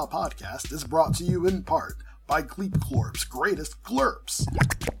Weird Al podcast is brought to you in part by Gleep Glorp's Greatest Glurps.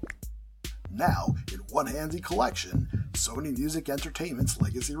 Now, in one handy collection, Sony Music Entertainment's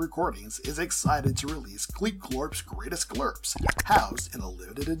Legacy Recordings is excited to release Gleep Glorp's Greatest Glurps, housed in a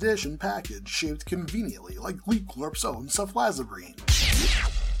limited edition package shaped conveniently like Gleep Glorp's own Suflazabrine.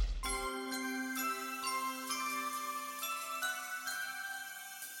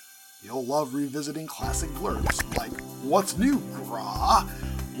 You'll love revisiting classic glurps like What's New, Grah?,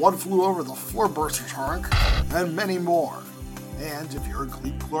 One Flew Over the Floorburst Trunk, and many more. And if you're a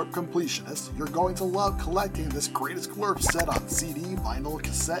Gleep Glurp completionist, you're going to love collecting this Greatest Glurp set on CD, vinyl,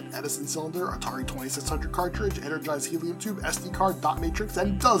 cassette, Edison cylinder, Atari 2600 cartridge, Energized helium tube, SD card, dot matrix,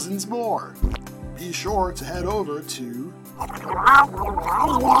 and dozens more. be sure to head over to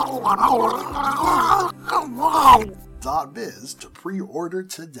 .biz to pre-order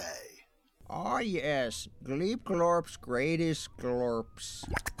today. Oh yes, Gleep Glorp's Greatest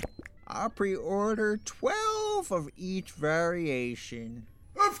Glorps. I'll pre-order 12 of each variation.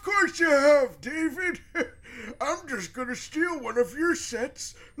 Of course you have, David. I'm just gonna steal one of your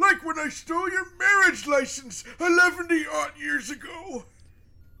sets, like when I stole your marriage license 11-odd years ago.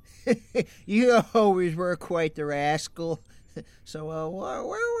 You always were quite the rascal. So, where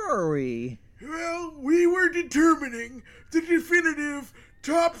were we? Well, we were determining the definitive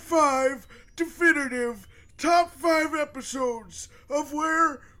top 5 episodes of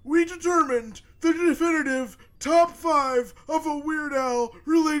where we determined the definitive top 5 of a Weird Al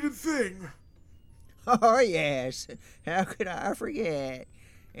related thing. Oh yes, how could I forget?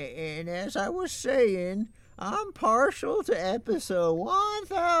 And as I was saying, I'm partial to episode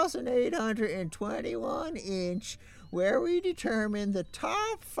 1821 inch, where we determine the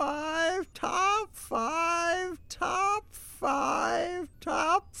top 5.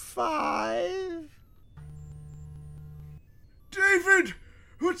 David,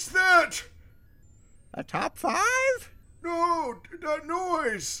 what's that? A top 5? No, that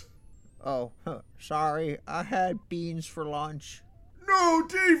noise. Oh, sorry, I had beans for lunch. No,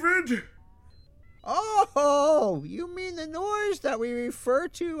 David! Oh, you mean the noise that we refer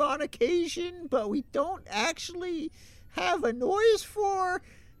to on occasion, but we don't actually have a noise for,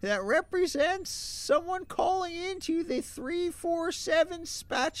 that represents someone calling into the 347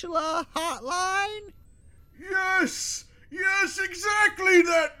 spatula hotline? Yes, exactly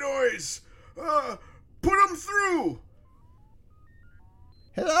that noise. Put him through.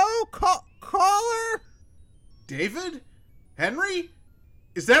 Hello, caller? David? Henry?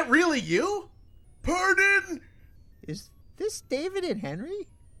 Is that really you? Pardon? Is this David and Henry?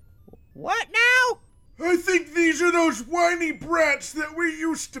 What now? I think these are those whiny brats that we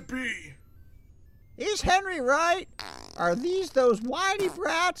used to be. Is Henry right? Are these those whiny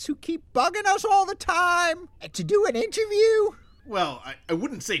brats who keep bugging us all the time to do an interview? Well, I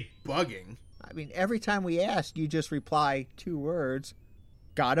wouldn't say bugging. I mean, every time we ask, you just reply 2 words.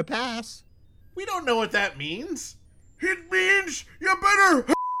 Gotta pass. We don't know what that means. It means you better...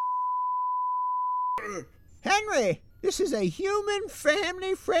 Henry, this is a human,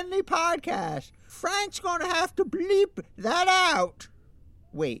 family-friendly podcast. Frank's gonna have to bleep that out.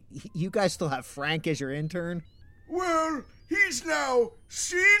 Wait, you guys still have Frank as your intern? Well, he's now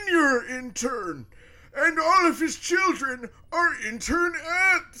senior intern, and all of his children are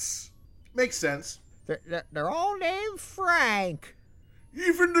internettes. Makes sense. They're all named Frank.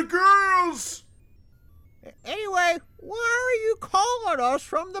 Even the girls. Anyway, why are you calling us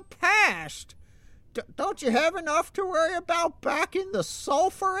from the past? Don't you have enough to worry about back in the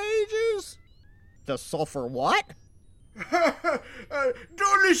sulfur ages? The sulfur what?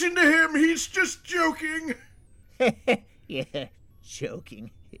 Don't listen to him, he's just joking. Yeah,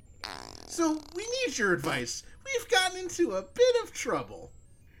 joking. So, we need your advice. We've gotten into a bit of trouble.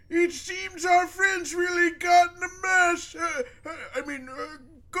 It seems our friends really got in a mess.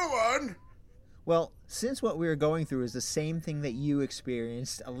 Go on. Well, since what we were going through is the same thing that you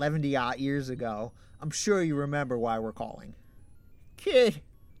experienced 11-odd years ago, I'm sure you remember why we're calling. Kid,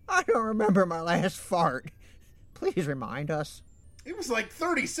 I don't remember my last fart. Please remind us. It was like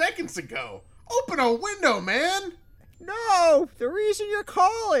 30 seconds ago. Open a window, man. No, the reason you're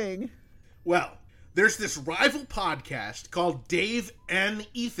calling. Well, there's this rival podcast called Dave and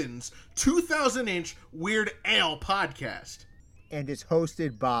Ethan's 2000-inch Weird Al podcast. And it's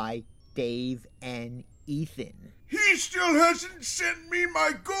hosted by Dave and Ethan. He still hasn't sent me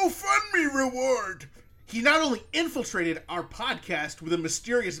my GoFundMe reward. He not only infiltrated our podcast with a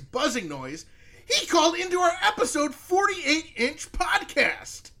mysterious buzzing noise, he called into our episode 48-inch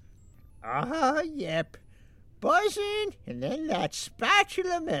podcast. Yep. Buzzing, and then that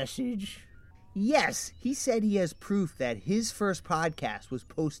spatula message. Yes, he said he has proof that his first podcast was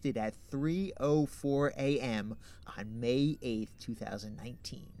posted at 3:04 a.m. on May 8th,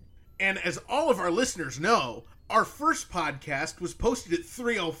 2019. And as all of our listeners know, our first podcast was posted at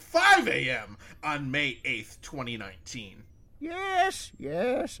 3:05 a.m. on May 8th, 2019. Yes,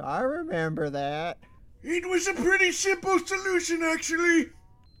 I remember that. It was a pretty simple solution, actually.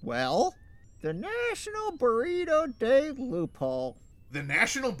 Well, the National Burrito Day loophole. The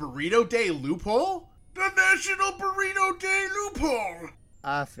National Burrito Day loophole? The National Burrito Day loophole!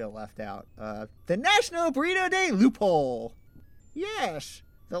 I feel left out. The National Burrito Day loophole. Yes,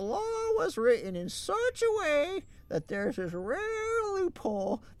 the law was written in such a way that there's this rare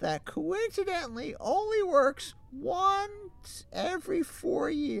loophole that coincidentally only works once every 4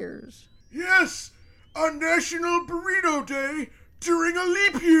 years. Yes, on National Burrito Day during a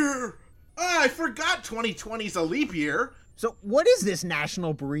leap year. I forgot 2020's a leap year. So what is this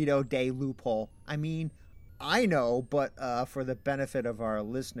National Burrito Day loophole? I mean, I know, but for the benefit of our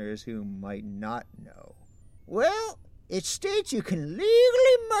listeners who might not know. Well, it states you can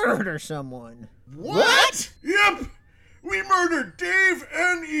legally murder someone. What? Yep. We murdered Dave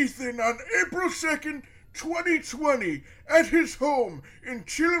and Ethan on April 2nd, 2020 at his home in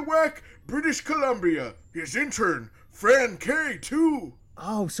Chilliwack, British Columbia. His intern, Fran K, too.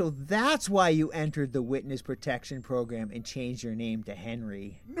 Oh, so that's why you entered the Witness Protection Program and changed your name to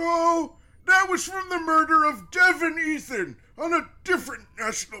Henry. No, that was from the murder of Dev and Ethan on a different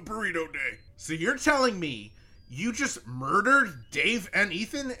National Burrito Day. So you're telling me you just murdered Dave and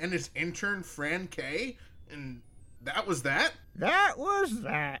Ethan and his intern, Fran K? And that was that? That was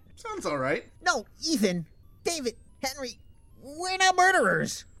that. Sounds all right. No, Ethan, David, Henry, we're not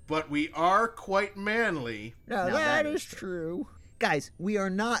murderers. But we are quite manly. No, that is true. Guys, we are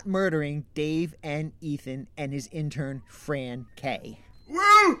not murdering Dave and Ethan and his intern, Fran K.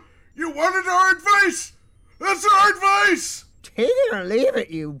 Well, you wanted our advice. That's our advice. Take it or leave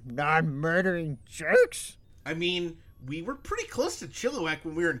it, you non-murdering jerks. I mean, we were pretty close to Chilliwack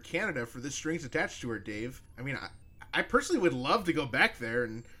when we were in Canada for the Strings Attached Tour, Dave. I mean, I personally would love to go back there,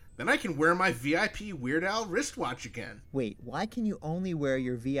 and then I can wear my VIP Weird Al wristwatch again. Wait, why can you only wear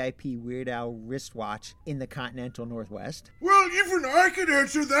your VIP Weird Al wristwatch in the continental Northwest? Well, even I could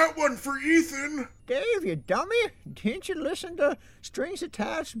answer that one for Ethan. Dave, you dummy. Didn't you listen to Strings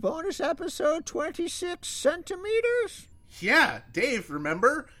Attached bonus episode 26 centimeters? Yeah, Dave,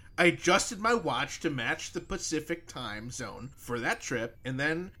 remember? I adjusted my watch to match the Pacific time zone for that trip, and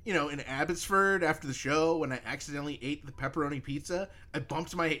then, in Abbotsford after the show, when I accidentally ate the pepperoni pizza, I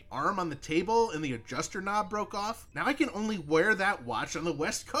bumped my arm on the table and the adjuster knob broke off. Now I can only wear that watch on the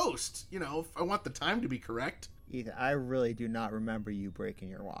West Coast, if I want the time to be correct. Ethan, I really do not remember you breaking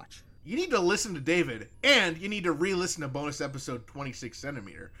your watch. You need to listen to David, and you need to re-listen to bonus episode 26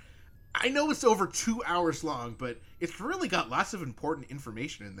 centimeter. I know it's over 2 hours long, but it's really got lots of important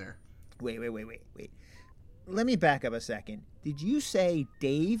information in there. Wait. Let me back up a second. Did you say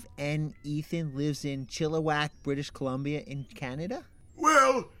Dave and Ethan lives in Chilliwack, British Columbia in Canada?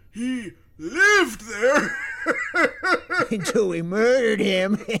 Well, he lived there. Until we murdered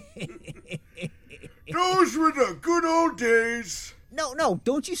him. Those were the good old days. No,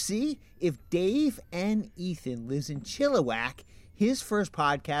 don't you see? If Dave and Ethan lives in Chilliwack, his first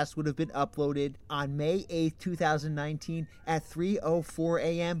podcast would have been uploaded on May 8th, 2019 at 3:04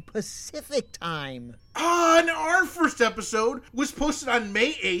 a.m. Pacific time. And our first episode was posted on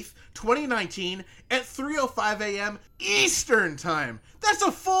May 8th, 2019 at 3:05 a.m. Eastern time. That's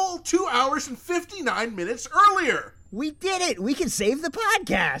a full 2 hours and 59 minutes earlier. We did it. We can save the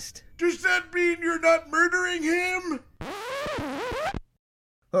podcast. Does that mean you're not murdering him?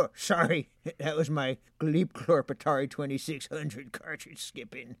 Oh, sorry. That was my Gleepglorp Atari 2600 cartridge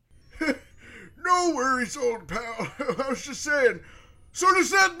skipping. No worries, old pal. I was just saying. So does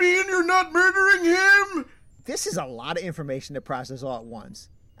that mean you're not murdering him? This is a lot of information to process all at once.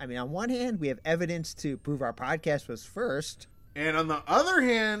 I mean, on one hand, we have evidence to prove our podcast was first. And on the other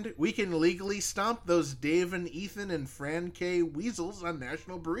hand, we can legally stomp those Dave and Ethan and Fran K weasels on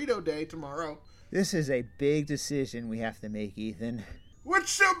National Burrito Day tomorrow. This is a big decision we have to make, Ethan.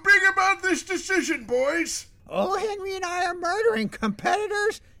 What's so big about this decision, boys? Oh, Henry and I are murdering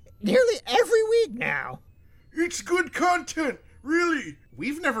competitors nearly every week now. It's good content, really.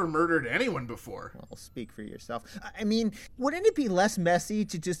 We've never murdered anyone before. Well, speak for yourself. I mean, wouldn't it be less messy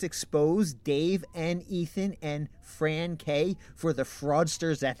to just expose Dave and Ethan and Fran K for the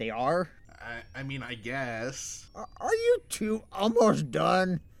fraudsters that they are? I mean, I guess. Are you two almost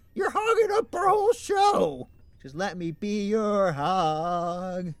done? You're hogging up our whole show. Just let me be your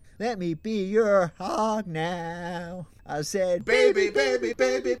hog. Let me be your hog now. I said, baby, baby,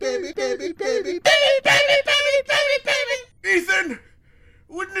 baby, baby, baby, baby, baby, baby, baby, baby, baby. Ethan,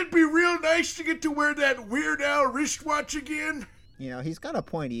 wouldn't it be real nice to get to wear that Weird Al wristwatch again? He's got a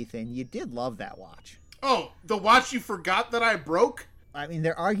point, Ethan. You did love that watch. Oh, the watch you forgot that I broke? I mean,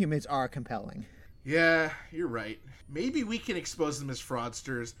 their arguments are compelling. Yeah, you're right. Maybe we can expose them as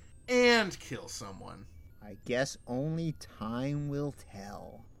fraudsters and kill someone. I guess only time will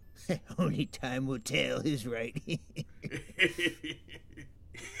tell. Only time will tell is right.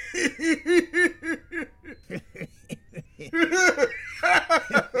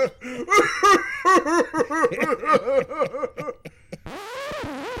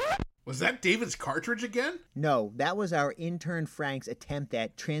 Was that David's cartridge again? No, that was our intern Frank's attempt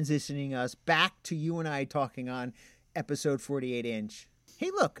at transitioning us back to you and I talking on episode 48 inch. Hey,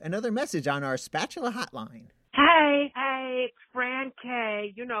 look, another message on our spatula hotline. Hey, it's Fran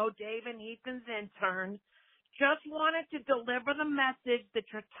K, Dave and Ethan's intern. Just wanted to deliver the message that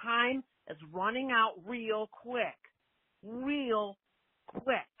your time is running out real quick. Real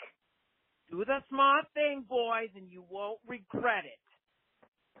quick. Do the smart thing, boys, and you won't regret it.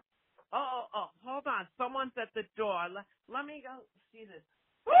 Oh, hold on. Someone's at the door. Let me go see this.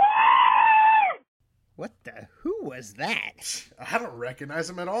 What the? Who was that? I don't recognize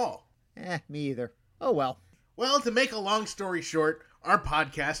him at all. Me either. Oh, well. Well, to make a long story short, our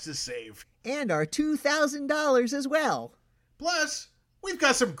podcast is saved. And our $2,000 as well. Plus, we've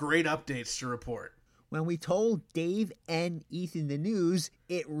got some great updates to report. When we told Dave and Ethan the news,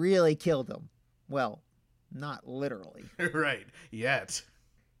 it really killed them. Well, not literally. Right, yet.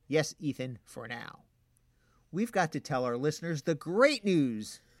 Yes, Ethan, for now. We've got to tell our listeners the great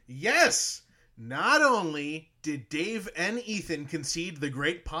news. Yes! Not only did Dave and Ethan concede the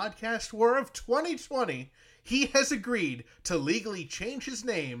great podcast war of 2020, he has agreed to legally change his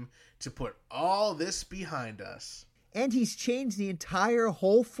name to put all this behind us. And he's changed the entire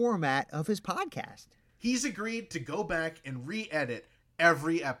whole format of his podcast. He's agreed to go back and re-edit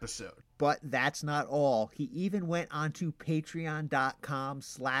every episode. But that's not all. He even went onto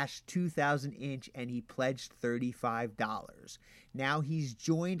patreon.com/2000inch and he pledged $35. Now he's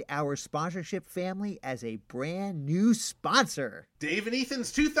joined our sponsorship family as a brand new sponsor. Dave and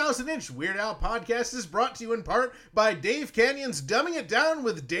Ethan's 2000-inch Weird Al podcast is brought to you in part by Dave Canyon's Dumbing It Down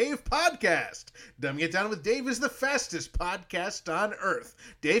with Dave podcast. Dumbing It Down with Dave is the fastest podcast on Earth.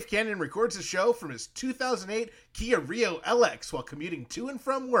 Dave Canyon records the show from his 2008 Kia Rio LX while commuting to and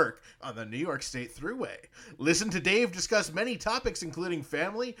from work on the New York State Thruway. Listen to Dave discuss many topics including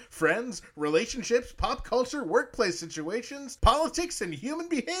family, friends, relationships, pop culture, workplace situations, politics, and human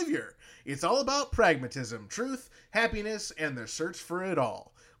behavior. It's all about pragmatism, truth, happiness, and the search for it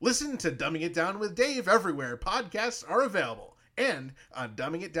all. Listen to Dumbing It Down with Dave everywhere podcasts are available and on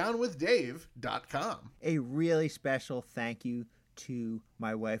dumbingitdownwithdave.com. A really special thank you to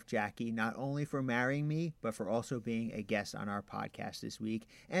my wife Jackie, not only for marrying me, but for also being a guest on our podcast this week.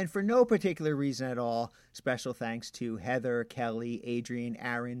 And for no particular reason at all, special thanks to Heather, Kelly, Adrian,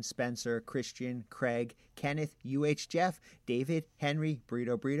 Aaron, Spencer, Christian, Craig, Kenneth, UH Jeff, David, Henry,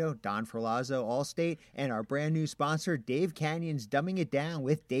 Brito, Don Ferlazzo, Allstate, and our brand new sponsor, Dave Canyon's Dumbing It Down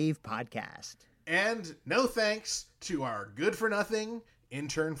with Dave podcast. And no thanks to our good-for-nothing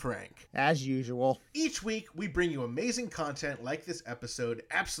intern Frank. As usual. Each week, we bring you amazing content like this episode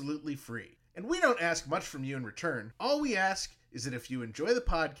absolutely free. And we don't ask much from you in return. All we ask is that if you enjoy the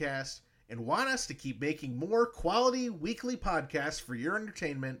podcast and want us to keep making more quality weekly podcasts for your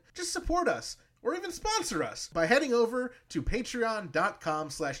entertainment, just support us or even sponsor us by heading over to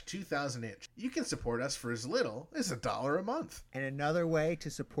patreon.com/2000inch. You can support us for as little as $1 a month. And another way to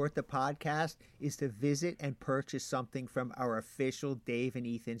support the podcast is to visit and purchase something from our official Dave and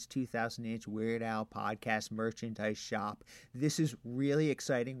Ethan's 2000-inch Weird Al podcast merchandise shop. This is really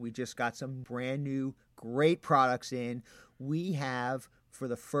exciting. We just got some brand new great products in. We have, for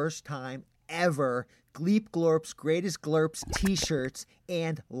the first time ever, Gleep Glorp's Greatest Glurps t-shirts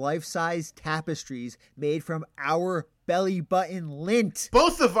and life-size tapestries made from our belly button lint.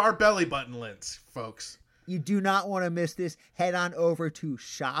 Both of our belly button lints, folks. You do not want to miss this. Head on over to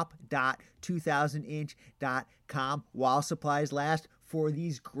shop.2000inch.com while supplies last for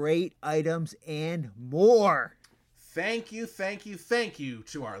these great items and more. Thank you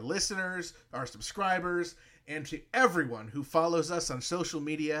to our listeners, our subscribers, and to everyone who follows us on social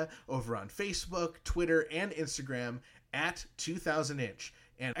media over on Facebook, Twitter, and Instagram at 2000inch.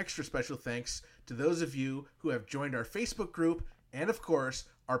 And extra special thanks to those of you who have joined our Facebook group and, of course,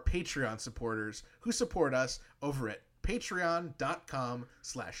 our Patreon supporters who support us over at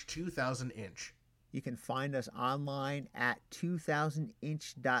patreon.com/2000inch. You can find us online at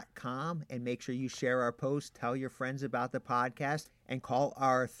 2000inch.com and make sure you share our post, tell your friends about the podcast, and call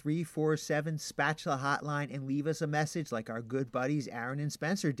our 347 Spatula hotline and leave us a message like our good buddies Aaron and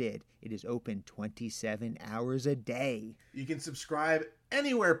Spencer did. It is open 27 hours a day. You can subscribe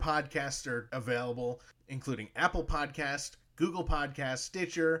anywhere podcasts are available, including Apple Podcast, Google Podcast,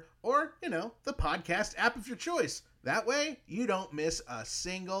 Stitcher, or, the podcast app of your choice. That way, you don't miss a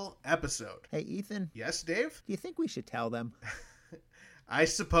single episode. Hey, Ethan. Yes, Dave? Do you think we should tell them? I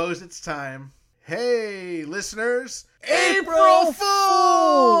suppose it's time. Hey, listeners, April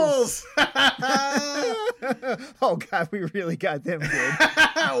Fools! Oh, God, we really got them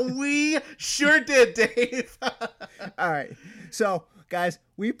good. We sure did, Dave. All right. So, guys,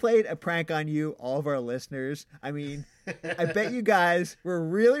 we played a prank on you, all of our listeners. I mean, I bet you guys were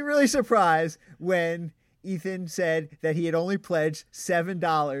really, really surprised when Ethan said that he had only pledged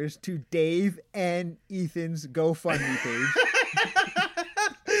 $7 to Dave and Ethan's GoFundMe page.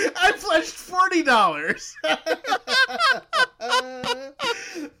 I pledged $40.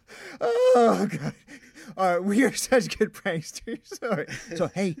 Oh, God. All right, we are such good pranksters. All right. So,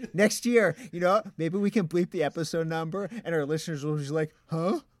 hey, next year, maybe we can bleep the episode number, and our listeners will be like,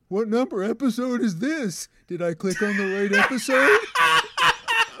 huh? What number episode is this? Did I click on the right episode?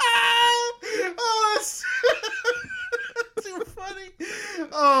 Oh, that's too funny.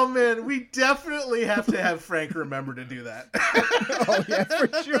 Oh, man, we definitely have to have Frank remember to do that. Oh, yeah, for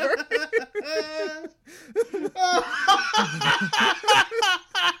sure. $7.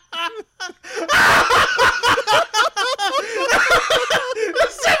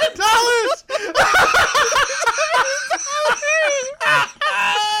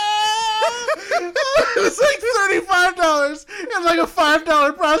 It was like $35 and like a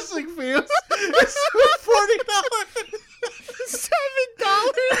 $5 processing fee. It's $40. $7? I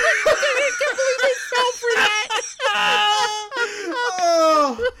can't believe they fell for that.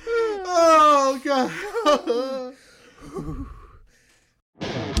 Oh God.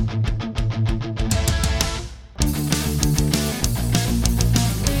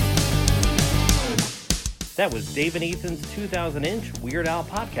 That was Dave and Ethan's 2000-inch Weird Al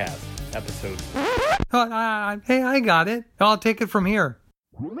podcast episode. Hey, I got it. I'll take it from here.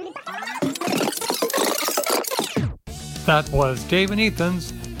 That was Dave and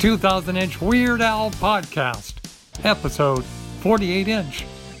Ethan's 2000-inch Weird Al podcast, episode 48-inch.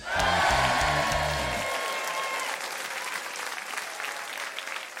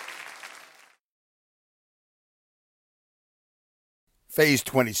 Phase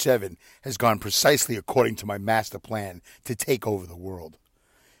 27 has gone precisely according to my master plan to take over the world.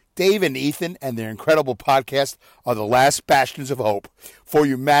 Dave and Ethan and their incredible podcast are the last bastions of hope for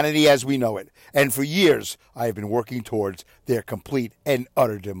humanity as we know it, and for years I have been working towards their complete and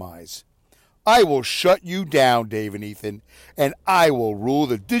utter demise. I will shut you down, Dave and Ethan, and I will rule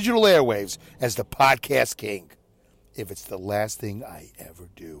the digital airwaves as the podcast king, if it's the last thing I ever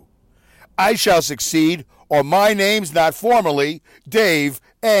do. I shall succeed, or my name's not formally Dave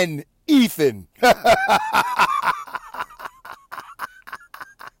and Ethan.